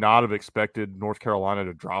 I would not have expected North Carolina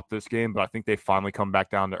to drop this game, but I think they finally come back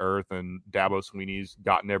down to earth, and Dabo Swinney's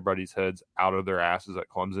gotten everybody's heads out of their asses at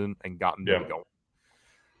Clemson and gotten them going.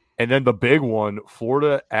 And then the big one,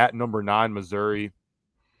 Florida at number 9, Missouri.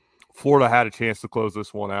 Florida had a chance to close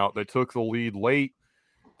this one out. They took the lead late.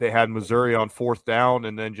 They had Missouri on 4th down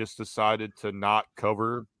and then just decided to not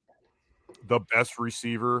cover the best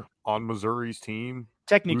receiver on Missouri's team.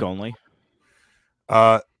 Technique only.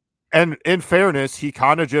 And in fairness, he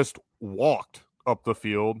kind of just walked up the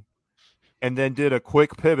field, and then did a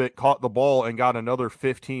quick pivot, caught the ball, and got another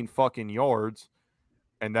 15 fucking yards.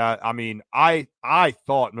 And that, I mean, I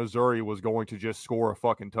thought Missouri was going to just score a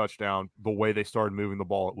fucking touchdown the way they started moving the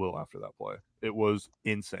ball at will after that play. It was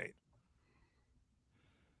insane.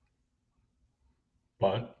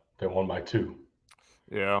 But they won by 2.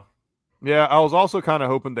 Yeah. Yeah, I was also kind of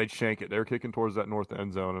hoping they'd shank it. They were kicking towards that north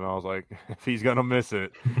end zone, and I was like, if he's going to miss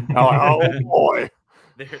it. I'm like, oh, boy.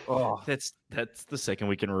 That's the second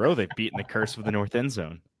week in a row they've beaten the curse of the north end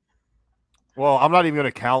zone. Well, I'm not even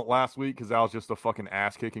going to count last week because that was just a fucking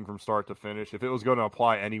ass kicking from start to finish. If it was going to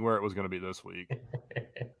apply anywhere, it was going to be this week.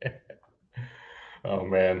 Oh,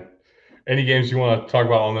 man. Any games you want to talk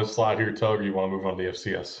about on this slide here, Tug, or you want to move on to the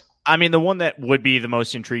FCS? I mean, the one that would be the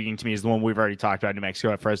most intriguing to me is the one we've already talked about, New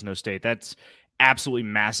Mexico at Fresno State. That's absolutely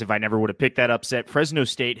massive. I never would have picked that upset. Fresno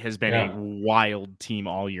State has been a wild team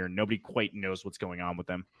all year. Nobody quite knows what's going on with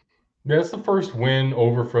them. Yeah, it's the first win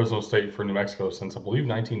over Fresno State for New Mexico since, I believe,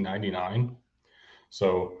 1999.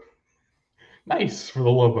 So, nice for the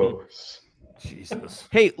Lobos. Jesus.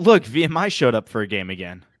 Hey, look, VMI showed up for a game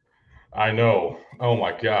again. I know. Oh,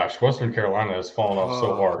 my gosh. Western Carolina has fallen off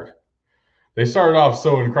so hard. They started off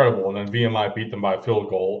so incredible, and then VMI beat them by a field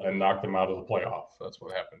goal and knocked them out of the playoff. That's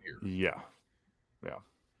what happened here. Yeah.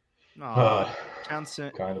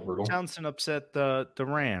 Townsend, kind of brutal. Townsend upset the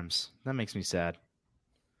Rams. That makes me sad.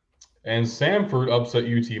 And Samford upset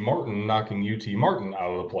UT Martin, knocking UT Martin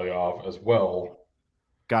out of the playoff as well.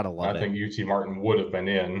 Gotta love I think UT Martin would have been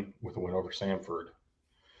in with a win over Samford.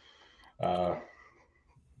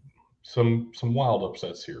 Some wild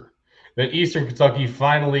upsets here. Then Eastern Kentucky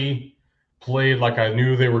finally played like I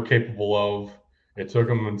knew they were capable of. It took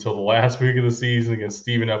them until the last week of the season against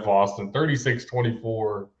Stephen F. Austin,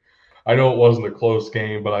 36-24. I know it wasn't a close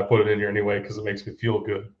game, but I put it in here anyway because it makes me feel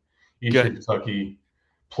good. Eastern Kentucky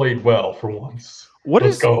played well for once.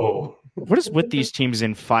 Let's go. What is with these teams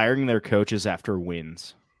in firing their coaches after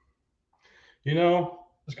wins? You know,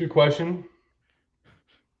 that's a good question.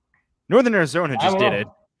 Northern Arizona just did it.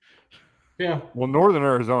 Yeah. Well, Northern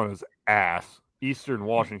Arizona's ass. Eastern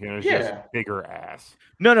Washington is just bigger ass.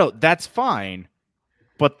 No, that's fine.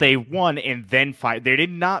 But they won and then fired. They did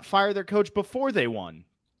not fire their coach before they won.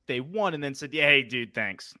 They won and then said, yeah, hey, dude,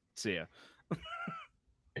 thanks. See ya.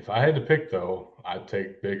 If I had to pick, though, I'd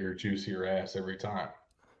take bigger, juicier ass every time.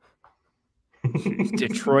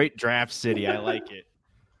 Detroit Draft City. I like it.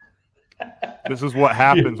 This is what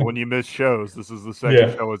happens when you miss shows. This is the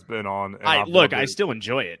second show it's been on. And I still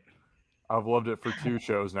enjoy it. I've loved it for 2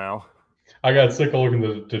 shows now. I got sick of looking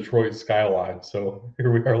at the Detroit skyline, so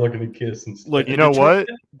here we are looking at Kiss and stuff. Look, you know what?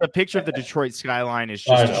 The picture of the Detroit skyline is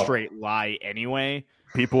just a straight lie anyway.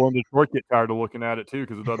 People in Detroit get tired of looking at it too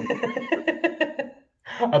because it doesn't.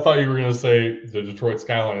 I thought you were going to say the Detroit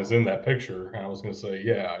skyline is in that picture, and I was going to say,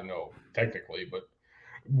 yeah, I know technically, but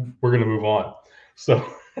we're going to move on. So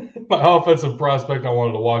my offensive prospect I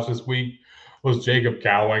wanted to watch this week was Jacob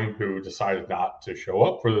Cowing, who decided not to show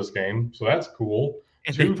up for this game. So that's cool.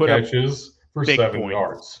 And 2 catches for 7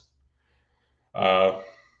 yards.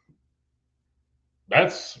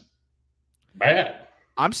 That's bad.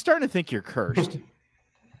 I'm starting to think you're cursed.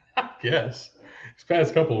 Yes. These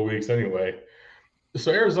past couple of weeks anyway.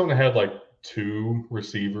 So Arizona had like 2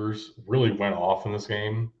 receivers really went off in this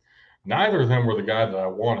game. Neither of them were the guy that I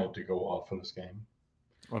wanted to go off in this game.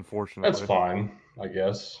 Unfortunately. That's fine, I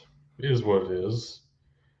guess. It is what it is.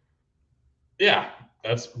 Yeah,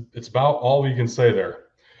 it's about all we can say there.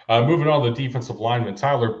 Moving on to the defensive lineman,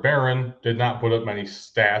 Tyler Barron did not put up many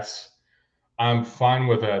stats. I'm fine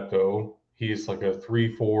with that, though. He's like a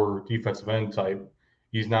 3-4 defensive end type.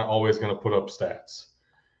 He's not always going to put up stats.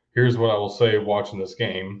 Here's what I will say watching this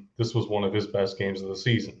game. This was one of his best games of the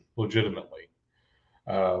season, legitimately.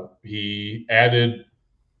 He added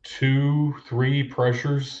 2-3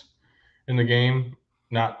 pressures in the game,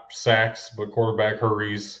 not sacks, but quarterback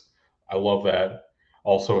hurries. I love that.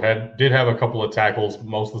 Also did have a couple of tackles.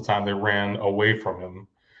 Most of the time they ran away from him.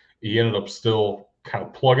 He ended up still kind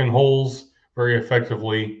of plugging holes very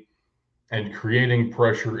effectively and creating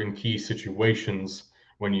pressure in key situations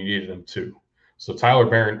when you needed him to. So Tyler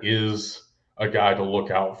Barron is a guy to look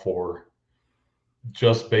out for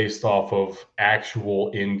just based off of actual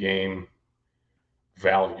in-game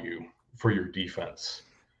value for your defense.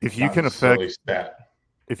 If you can affect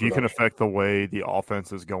the way the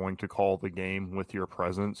offense is going to call the game with your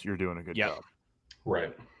presence, you're doing a good job.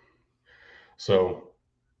 Right. So,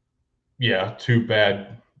 yeah, 2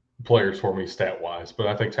 bad players for me stat-wise, but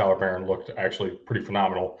I think Tyler Barron looked actually pretty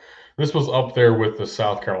phenomenal. This was up there with the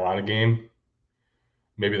South Carolina game,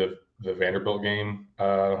 maybe the Vanderbilt game,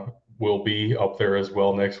 will be up there as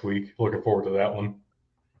well next week. Looking forward to that one.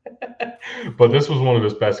 But this was one of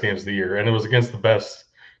his best games of the year, and it was against the best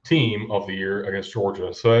team of the year against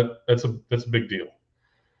Georgia. So that's a big deal.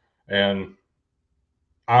 And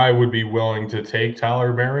I would be willing to take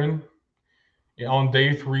Tyler Barron on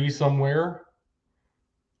day 3 somewhere.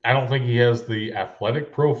 I don't think he has the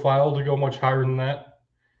athletic profile to go much higher than that,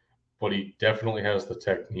 but he definitely has the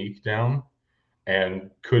technique down and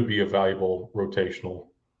could be a valuable rotational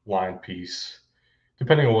line piece,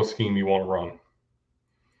 depending on what scheme you want to run.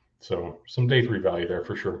 So some day 3 value there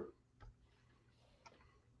for sure.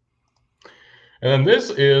 And then this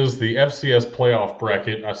is the FCS playoff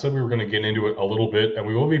bracket. I said we were going to get into it a little bit, and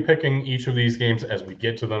we will be picking each of these games as we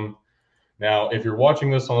get to them. Now, if you're watching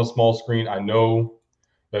this on a small screen, I know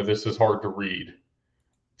that this is hard to read.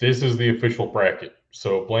 This is the official bracket,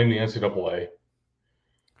 so blame the NCAA.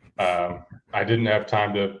 I didn't have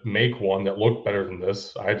time to make one that looked better than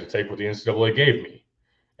this. I had to take what the NCAA gave me,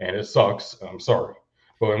 and it sucks, and I'm sorry.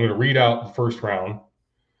 But I'm going to read out the first round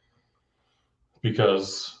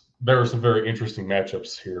because there are some very interesting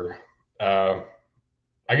matchups here. I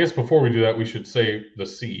guess before we do that, we should say the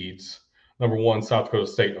seeds. Number 1, South Dakota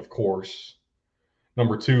State, of course.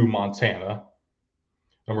 Number 2, Montana.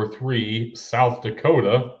 Number 3, South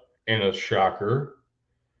Dakota, in a shocker.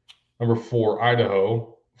 Number 4,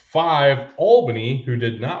 Idaho. 5, Albany, who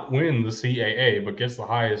did not win the CAA, but gets the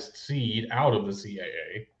highest seed out of the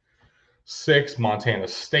CAA. 6, Montana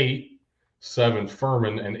State. 7,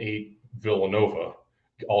 Furman, and 8, Villanova.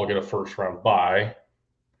 All get a first round bye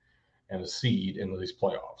and a seed into these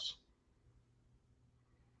playoffs.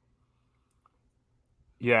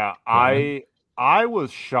 Yeah, I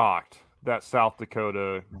was shocked that South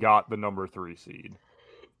Dakota got the number 3 seed.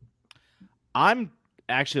 I'm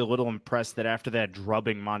actually a little impressed that after that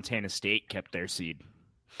drubbing, Montana State kept their seed.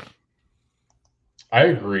 I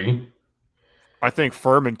agree. I think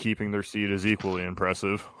Furman keeping their seed is equally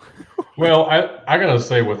impressive. Well, I gotta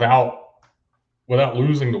say, without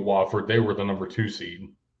losing to Wofford, they were the number 2 seed,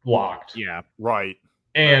 locked. Yeah, right.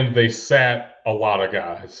 And they sat a lot of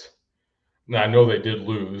guys. Now, I know they did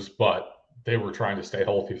lose, but they were trying to stay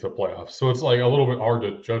healthy for the playoffs. So it's like a little bit hard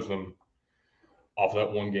to judge them off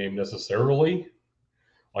that one game necessarily.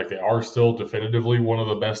 Like, they are still definitively one of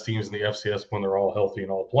the best teams in the FCS when they're all healthy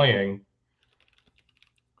and all playing.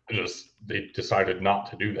 They decided not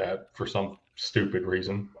to do that for some stupid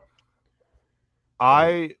reason.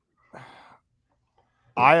 I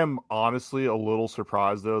am honestly a little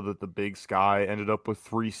surprised, though, that the Big Sky ended up with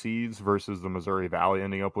 3 seeds versus the Missouri Valley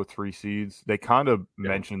ending up with 3 seeds. They kind of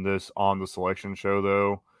mentioned this on the selection show,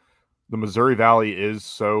 though. The Missouri Valley is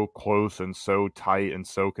so close and so tight and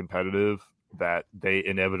so competitive that they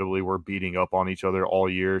inevitably were beating up on each other all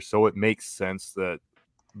year. So it makes sense that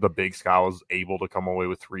the Big Sky was able to come away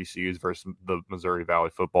with 3 seeds versus the Missouri Valley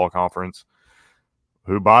Football Conference,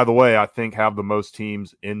 who, by the way, I think have the most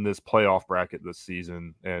teams in this playoff bracket this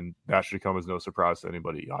season, and that should come as no surprise to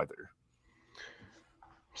anybody either.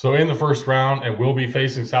 So in the first round, and we'll be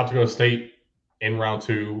facing South Dakota State in round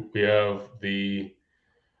 2, we have the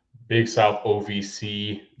Big South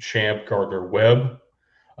OVC champ Gardner Webb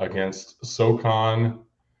against SoCon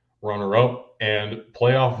runner-up and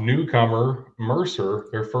playoff newcomer Mercer,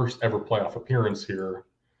 their first ever playoff appearance here.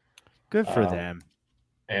 good for them.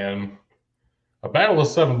 And a battle of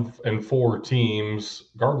 7 and 4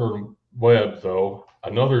 teams. Gardner Webb, though,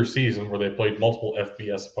 another season where they played multiple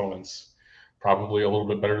FBS opponents, probably a little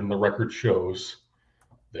bit better than the record shows.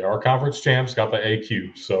 They are conference champs, got the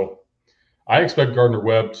AQ. So I expect Gardner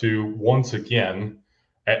Webb to once again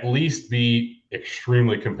at least be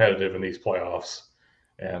extremely competitive in these playoffs.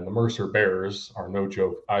 And the Mercer Bears are no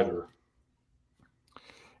joke either.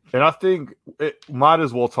 And I think it might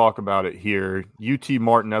as well talk about it here. UT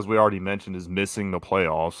Martin, as we already mentioned, is missing the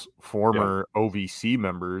playoffs. Former OVC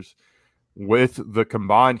members, with the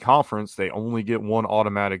combined conference, they only get one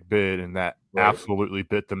automatic bid, and that absolutely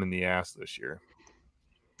bit them in the ass this year.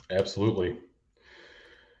 Absolutely.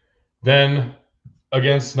 Then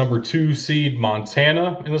against number 2 seed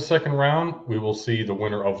Montana in the second round, we will see the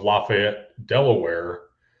winner of Lafayette, Delaware,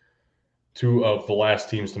 2 of the last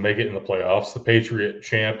teams to make it in the playoffs, the Patriot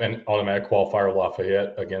champ and automatic qualifier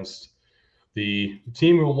Lafayette against the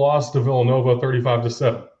team who lost to Villanova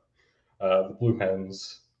 35-7. The Blue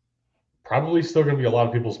Hens, probably still going to be a lot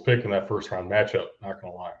of people's pick in that first round matchup, not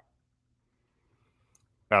going to lie.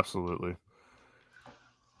 Absolutely.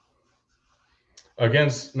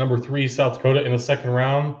 Against number 3 South Dakota in the second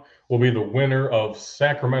round will be the winner of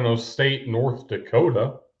Sacramento State, North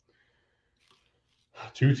Dakota.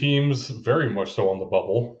 2 teams very much so on the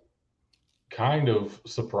bubble. Kind of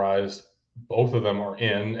surprised both of them are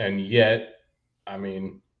in, and yet, I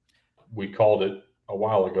mean, we called it a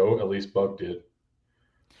while ago. At least Bug did.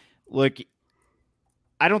 Look,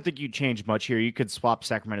 I don't think you change much here. You could swap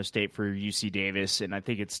Sacramento State for UC Davis, and I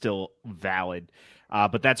think it's still valid.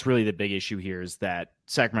 But that's really the big issue here is that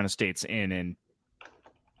Sacramento State's in and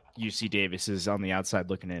UC Davis is on the outside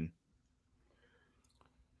looking in.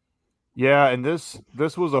 Yeah, and this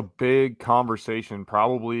was a big conversation,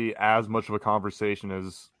 probably as much of a conversation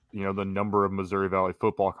as, the number of Missouri Valley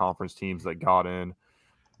Football Conference teams that got in.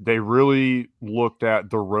 They really looked at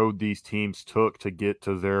the road these teams took to get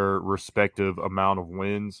to their respective amount of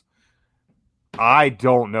wins. I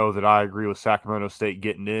don't know that I agree with Sacramento State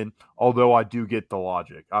getting in, although I do get the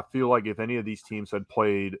logic. I feel like if any of these teams had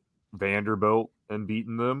played Vanderbilt and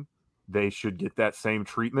beaten them, they should get that same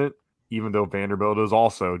treatment, even though Vanderbilt is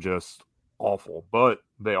also just awful. But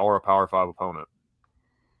they are a Power 5 opponent.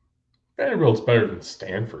 Vanderbilt's better than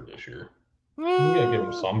Stanford this year. You gotta give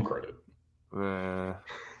them some credit.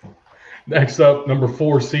 Next up, number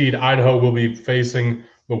 4 seed Idaho will be facing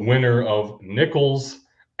the winner of Nichols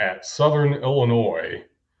at Southern Illinois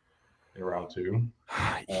in round 2.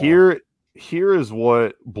 Here is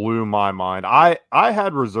what blew my mind. I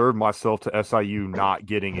had reserved myself to SIU not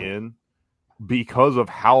getting in because of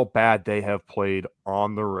how bad they have played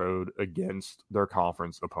on the road against their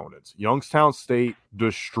conference opponents. Youngstown State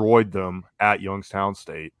destroyed them at Youngstown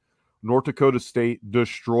State. North Dakota State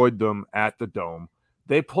destroyed them at the Dome.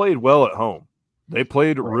 They played well at home. They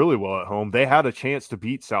played really well at home. They had a chance to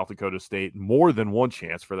beat South Dakota State, more than one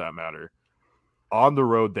chance for that matter. On the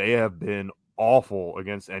road, they have been awful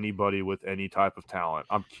against anybody with any type of talent.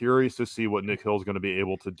 I'm curious to see what Nick Hill's going to be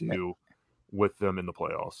able to do with them in the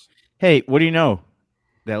playoffs. Hey, what do you know?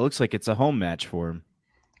 That looks like it's a home match for him.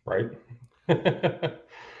 Right?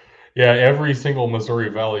 Yeah, every single Missouri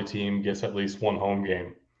Valley team gets at least one home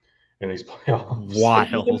game in these playoffs.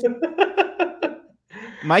 Wild.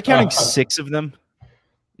 Am I counting 6 of them?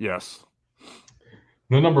 Yes.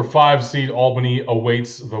 The number 5 seed Albany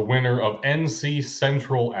awaits the winner of NC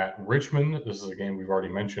Central at Richmond. This is a game we've already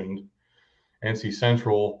mentioned. NC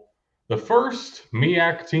Central, the first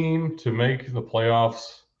MEAC team to make the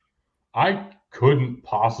playoffs. I couldn't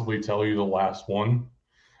possibly tell you the last one.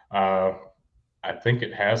 I think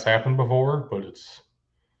it has happened before, but it's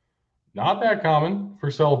not that common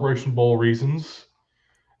for Celebration Bowl reasons.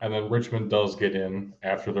 And then Richmond does get in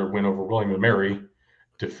after their win over William & Mary.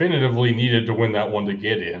 Definitively needed to win that one to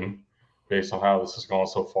get in based on how this has gone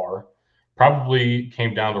so far. Probably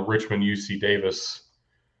came down to Richmond, UC Davis,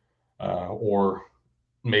 or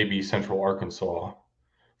maybe Central Arkansas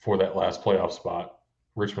for that last playoff spot.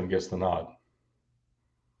 Richmond gets the nod.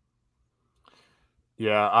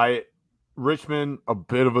 Yeah, Richmond, a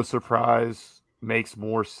bit of a surprise, makes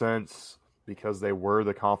more sense because they were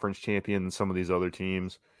the conference champion than some of these other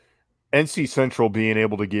teams. NC Central being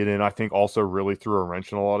able to get in, I think, also really threw a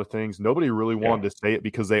wrench in a lot of things. Nobody really wanted to say it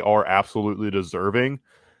because they are absolutely deserving,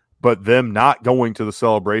 but them not going to the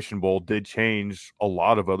Celebration Bowl did change a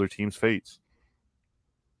lot of other teams' fates.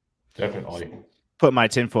 Definitely. Put my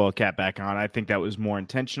tinfoil cap back on. I think that was more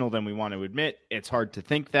intentional than we want to admit. It's hard to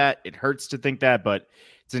think that. It hurts to think that, but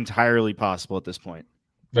it's entirely possible at this point.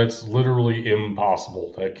 That's literally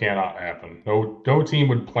impossible. That cannot happen. No team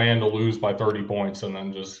would plan to lose by 30 points and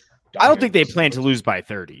then just... I don't think they plan to lose by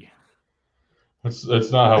 30. That's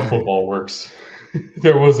not how football works.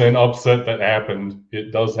 There was an upset that happened.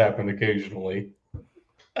 It does happen occasionally.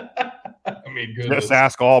 I mean, goodness. Just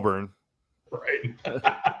ask Auburn.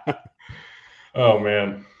 Right. Oh,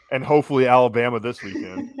 man. And hopefully Alabama this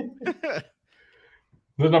weekend.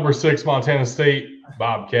 The number 6 Montana State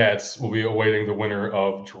Bobcats will be awaiting the winner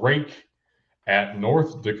of Drake at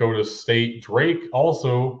North Dakota State. Drake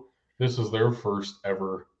also, this is their first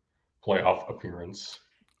ever playoff appearance.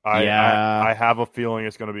 I have a feeling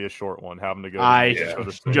it's going to be a short one, having to go.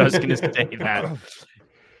 Just going to say that.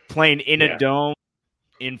 Playing in a dome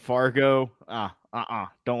in Fargo,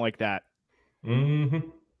 don't like that. Mm-hmm.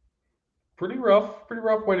 Pretty rough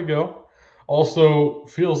way to go. Also,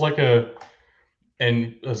 feels like a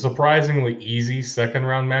surprisingly easy second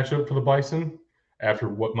round matchup for the Bison after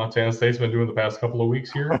what Montana State's been doing the past couple of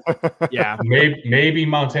weeks here. Yeah. Maybe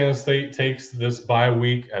Montana State takes this bye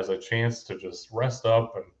week as a chance to just rest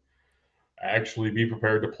up and actually be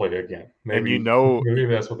prepared to play again. Maybe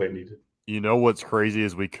that's what they needed. You know what's crazy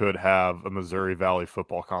is we could have a Missouri Valley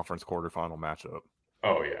Football Conference quarterfinal matchup.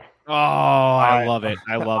 Oh, yeah. Oh, I love it.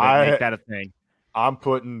 I love it. Make that a thing. I'm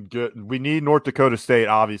putting good. We need North Dakota State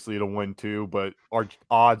obviously to win too, but our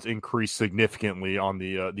odds increase significantly on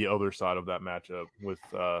the other side of that matchup with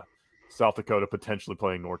South Dakota potentially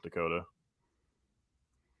playing North Dakota.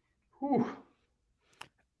 Whew,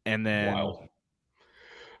 And then wild.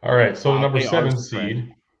 All right, so wow, number they are 7 spread.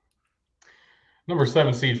 seed. Number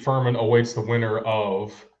 7 seed Furman awaits the winner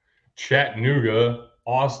of Chattanooga,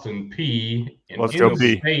 Austin P, an Let's go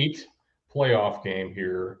P. in-state playoff game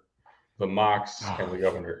here. The Mocs and the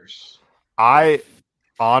Governors. I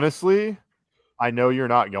honestly, I know you're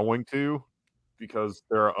not going to because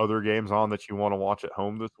there are other games on that you want to watch at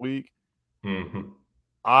home this week. Mm-hmm.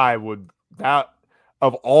 I would that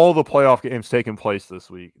of all the playoff games taking place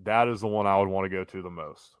this week, that is the one I would want to go to the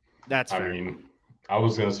most. That's fair. I mean, I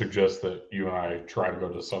was going to suggest that you and I try to go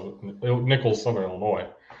to Nichols, Southern Illinois,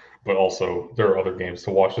 but also there are other games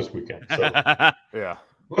to watch this weekend. So yeah,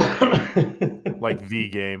 like the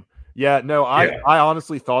game. Yeah, no, I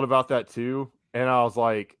honestly thought about that too, and I was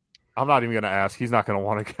like, I'm not even going to ask. He's not going to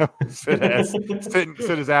want to go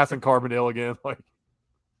sit his ass in Carbondale again. Like,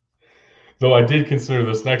 though I did consider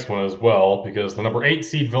this next one as well because the number 8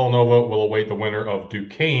 seed Villanova will await the winner of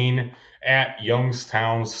Duquesne at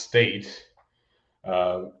Youngstown State.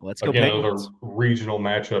 Let's go again, Penguins. another regional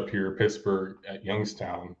matchup here. Pittsburgh at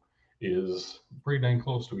Youngstown is pretty dang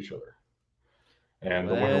close to each other, and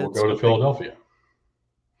the winner will go to Philadelphia.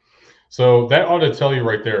 So that ought to tell you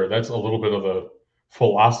right there. That's a little bit of the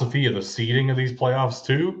philosophy of the seeding of these playoffs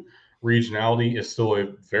too. Regionality is still a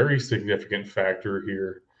very significant factor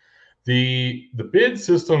here. The bid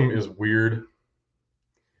system is weird.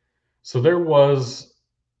 So there was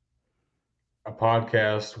a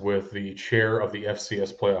podcast with the chair of the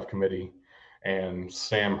FCS playoff committee and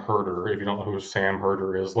Sam Herder. If you don't know who Sam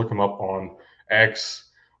Herder is, look him up on X.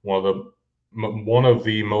 One of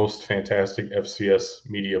the most fantastic FCS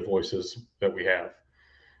media voices that we have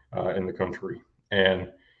in the country.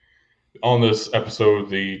 And on this episode,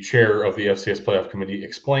 the chair of the FCS playoff committee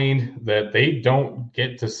explained that they don't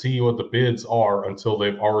get to see what the bids are until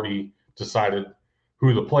they've already decided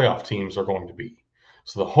who the playoff teams are going to be.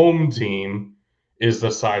 So the home team is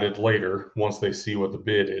decided later once they see what the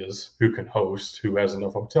bid is, who can host, who has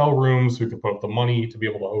enough hotel rooms, who can put up the money to be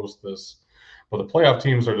able to host this. But the playoff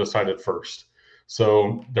teams are decided first.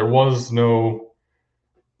 So there was no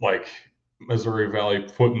like Missouri Valley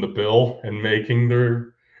footing the bill and paying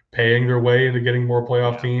their way into getting more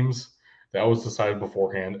playoff teams. That was decided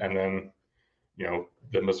beforehand. And then,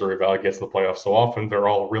 the Missouri Valley gets the playoffs so often, they're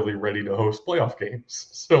all really ready to host playoff games.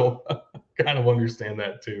 So kind of understand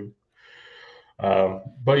that too.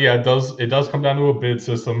 But yeah, it does come down to a bid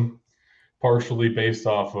system, partially based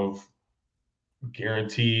off of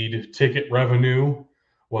guaranteed ticket revenue,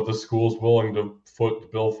 what the school's willing to foot the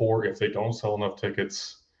bill for if they don't sell enough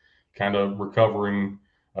tickets, kind of recovering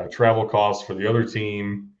travel costs for the other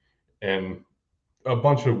team, and a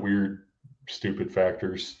bunch of weird, stupid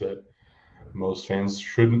factors that most fans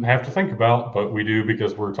shouldn't have to think about, but we do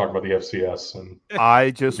because we're talking about the FCS. And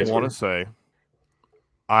I just want to say,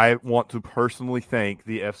 I want to personally thank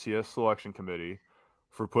the FCS selection committee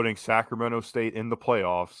for putting Sacramento State in the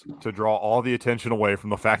playoffs to draw all the attention away from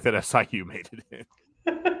the fact that SIU made it in.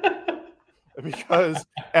 Because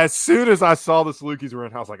as soon as I saw the Salukis were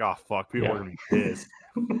in, I was like, oh, fuck, people are going to be pissed.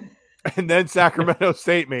 And then Sacramento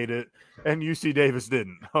State made it, and UC Davis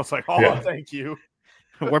didn't. I was like, thank you.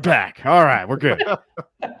 We're back. All right, we're good.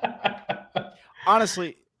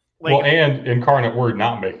 Honestly, and Incarnate Word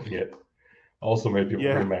not making it also made people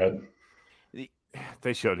pretty mad.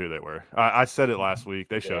 They showed who they were. I said it last week.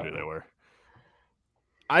 They showed who they were.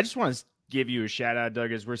 I just want to give you a shout out,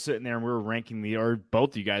 Doug, as we're sitting there and we're ranking or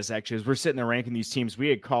both of you guys actually, as we're sitting there ranking these teams, we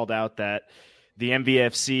had called out that the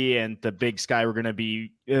MVFC and the Big Sky were going to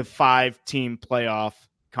be 5-team playoff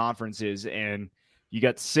conferences, and you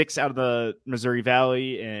got 6 out of the Missouri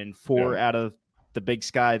Valley and 4 out of the Big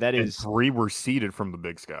Sky. That is 3 were seeded from the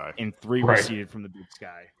Big Sky. And 3 were seeded from the Big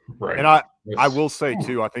Sky. Right. And I will say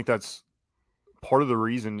too, I think that's part of the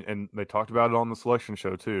reason, and they talked about it on the selection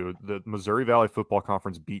show too, the Missouri Valley Football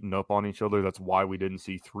Conference beating up on each other. That's why we didn't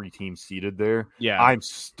see 3 teams seeded there. Yeah. I'm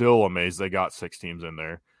still amazed they got 6 teams in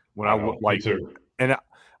there. And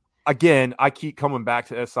again, I keep coming back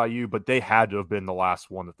to SIU, but they had to have been the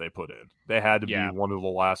last one that they put in. They had to be one of the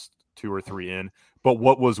last 2 or 3 in. But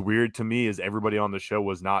what was weird to me is everybody on the show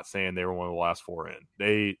was not saying they were one of the last 4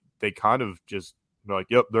 in. They kind of just like,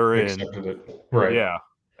 yep, they're in. It. Right. Yeah.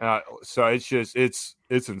 So it's just it's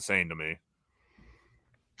insane to me.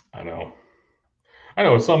 I know.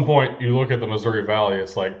 At some point, you look at the Missouri Valley,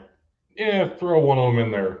 it's like, throw one of them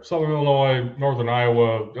in there. Southern Illinois, Northern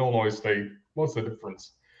Iowa, Illinois State. What's the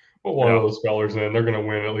difference? Put one of those spellers in. They're going to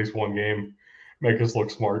win at least one game. Make us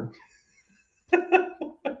look smart.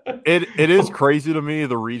 It is crazy to me,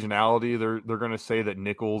 the regionality. They're going to say that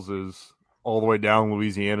Nichols is all the way down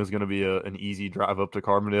Louisiana is going to be an easy drive up to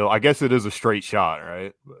Carbondale. I guess it is a straight shot,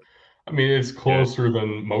 right? But, I mean, it's closer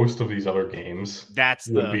than most of these other games That's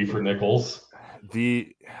would be for Nichols.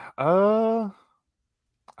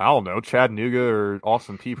 I don't know. Chattanooga or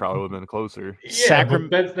Austin P probably would have been closer. Yeah, but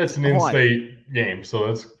that's an in-state game, so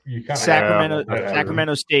that's you kind of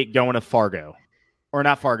Sacramento State going to Fargo, or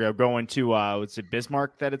not Fargo, going to what's it,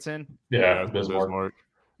 Bismarck that it's in? Yeah, Bismarck.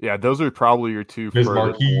 Yeah, those are probably your two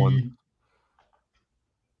furthest ones.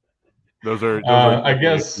 Those are I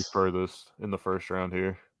guess the furthest in the first round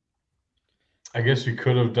here. I guess you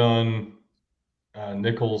could have done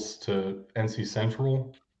Nichols to NC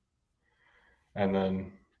Central, and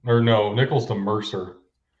then Nichols to Mercer,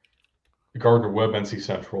 Gardner Webb, NC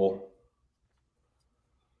Central.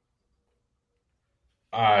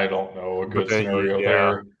 I don't know a good scenario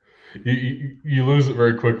there. You lose it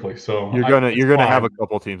very quickly, so you're gonna have a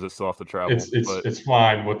couple teams that still have to travel. It's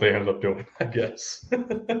fine what they ended up doing, I guess.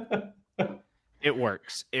 It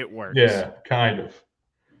works. Yeah, kind of.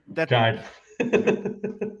 That's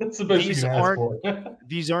the best you can ask for.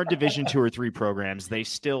 These aren't Division 2 or 3 programs. They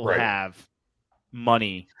still have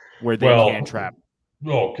money where they can travel.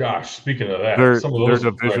 Oh gosh, speaking of that, some of those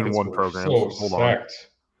Division 1 programs. Hold on.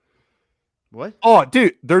 What? Oh,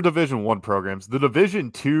 dude, they're Division 1 programs. The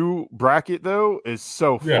Division 2 bracket though is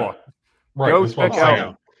so fun. Right. Go check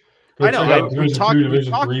out. I know.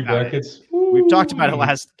 Division 3 brackets. We've talked about it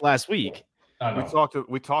last week.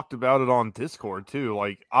 We talked about it on Discord too.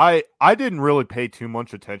 Like I didn't really pay too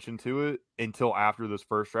much attention to it until after this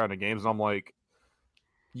first round of games. And I'm like,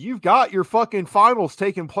 you've got your fucking finals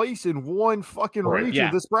taking place in one fucking region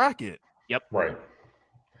of this bracket. Yep. Right.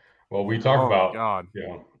 Well, we talk about God.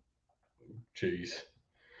 Yeah. Jeez.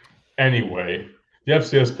 Anyway, the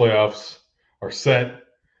FCS playoffs are set.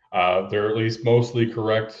 They're at least mostly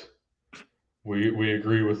correct. We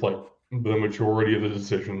agree with like the majority of the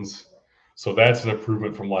decisions. So that's an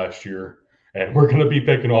improvement from last year. And we're going to be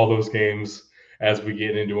picking all those games as we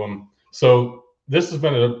get into them. So this has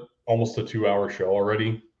been almost a 2-hour show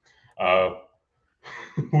already.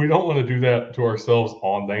 We don't want to do that to ourselves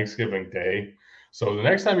on Thanksgiving Day. So the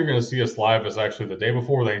next time you're going to see us live is actually the day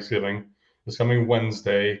before Thanksgiving. This coming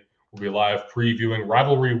Wednesday, we'll be live previewing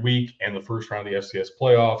Rivalry Week and the first round of the FCS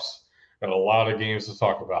playoffs. Got a lot of games to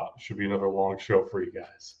talk about. Should be another long show for you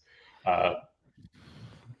guys.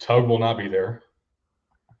 Tug will not be there.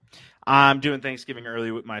 I'm doing Thanksgiving early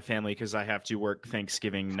with my family because I have to work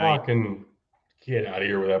Thanksgiving night. Fucking get out of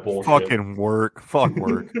here with that bullshit. Fucking work. Fuck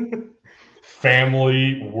work.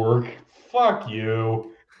 Family, work. Fuck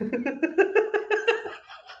you.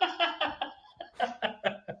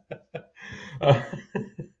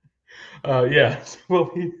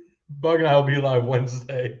 Bug and I will be live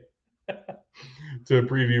Wednesday to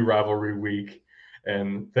preview Rivalry Week,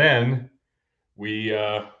 and then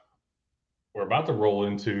we're about to roll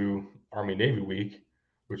into Army Navy Week,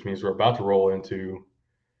 which means we're about to roll into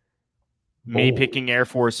me picking Air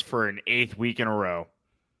Force for an 8th week in a row.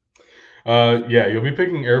 You'll be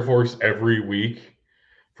picking Air Force every week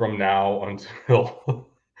from now until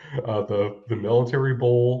the Military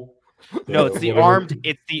Bowl. No, it's the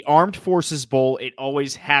Armed Forces Bowl. It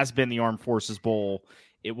always has been the Armed Forces Bowl.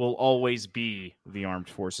 It will always be the Armed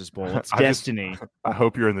Forces Bowl. It's destiny. I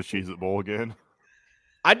hope you're in the Cheez-It Bowl again.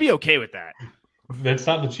 I'd be okay with that. It's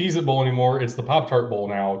not the Cheez-It Bowl anymore. It's the Pop-Tart Bowl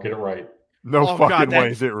now. Get it right. No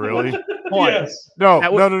way. Is it really? Yes. No.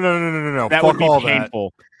 That would be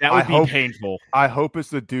painful. That would be painful. I hope it's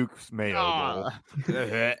the Duke's Mayo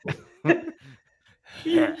Bowl.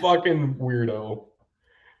 You fucking weirdo.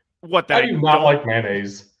 I do not like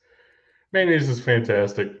mayonnaise. Mayonnaise is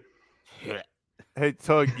fantastic. Hey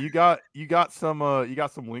Tug, you got some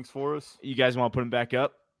links for us? You guys want to put them back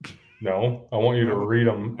up? No, I want you to read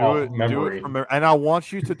them off memory. And I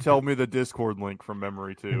want you to tell me the Discord link from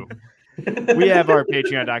memory too. We have our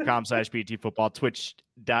patreon.com/BTFootball,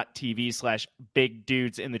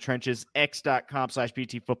 twitch.tv/bigdudesinthetrenches,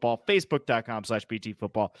 x.com/BTFootball,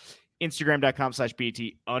 facebook.com/BTFootball,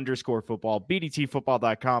 instagram.com/BT_football,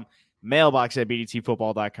 BDTfootball.com, mailbox at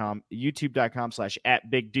BDTfootball.com,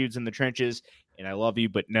 youtube.com/@bigdudesinthetrenches. And I love you,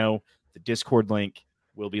 but no, the Discord link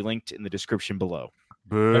will be linked in the description below.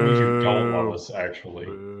 Boo. That means you don't love us, actually.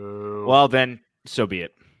 Boo. Well, then, so be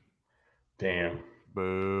it. Damn.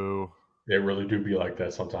 Boo. They really do be like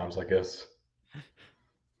that sometimes, I guess.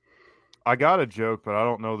 I got a joke, but I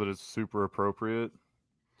don't know that it's super appropriate.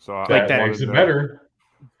 So that makes it better.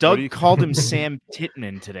 Doug called him Sam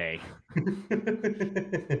Titman today.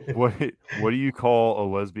 What do you call a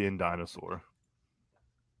lesbian dinosaur?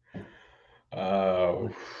 A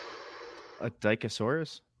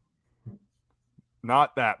Dicosaurus?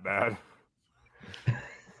 Not that bad.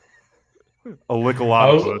 A lick a lot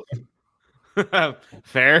of was-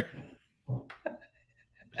 Fair.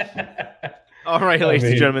 All right, ladies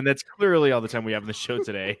and gentlemen, that's clearly all the time we have in the show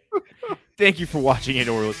today. Thank you for watching and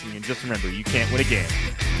or listening. And just remember, you can't win a game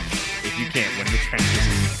if you can't win the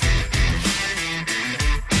trenches.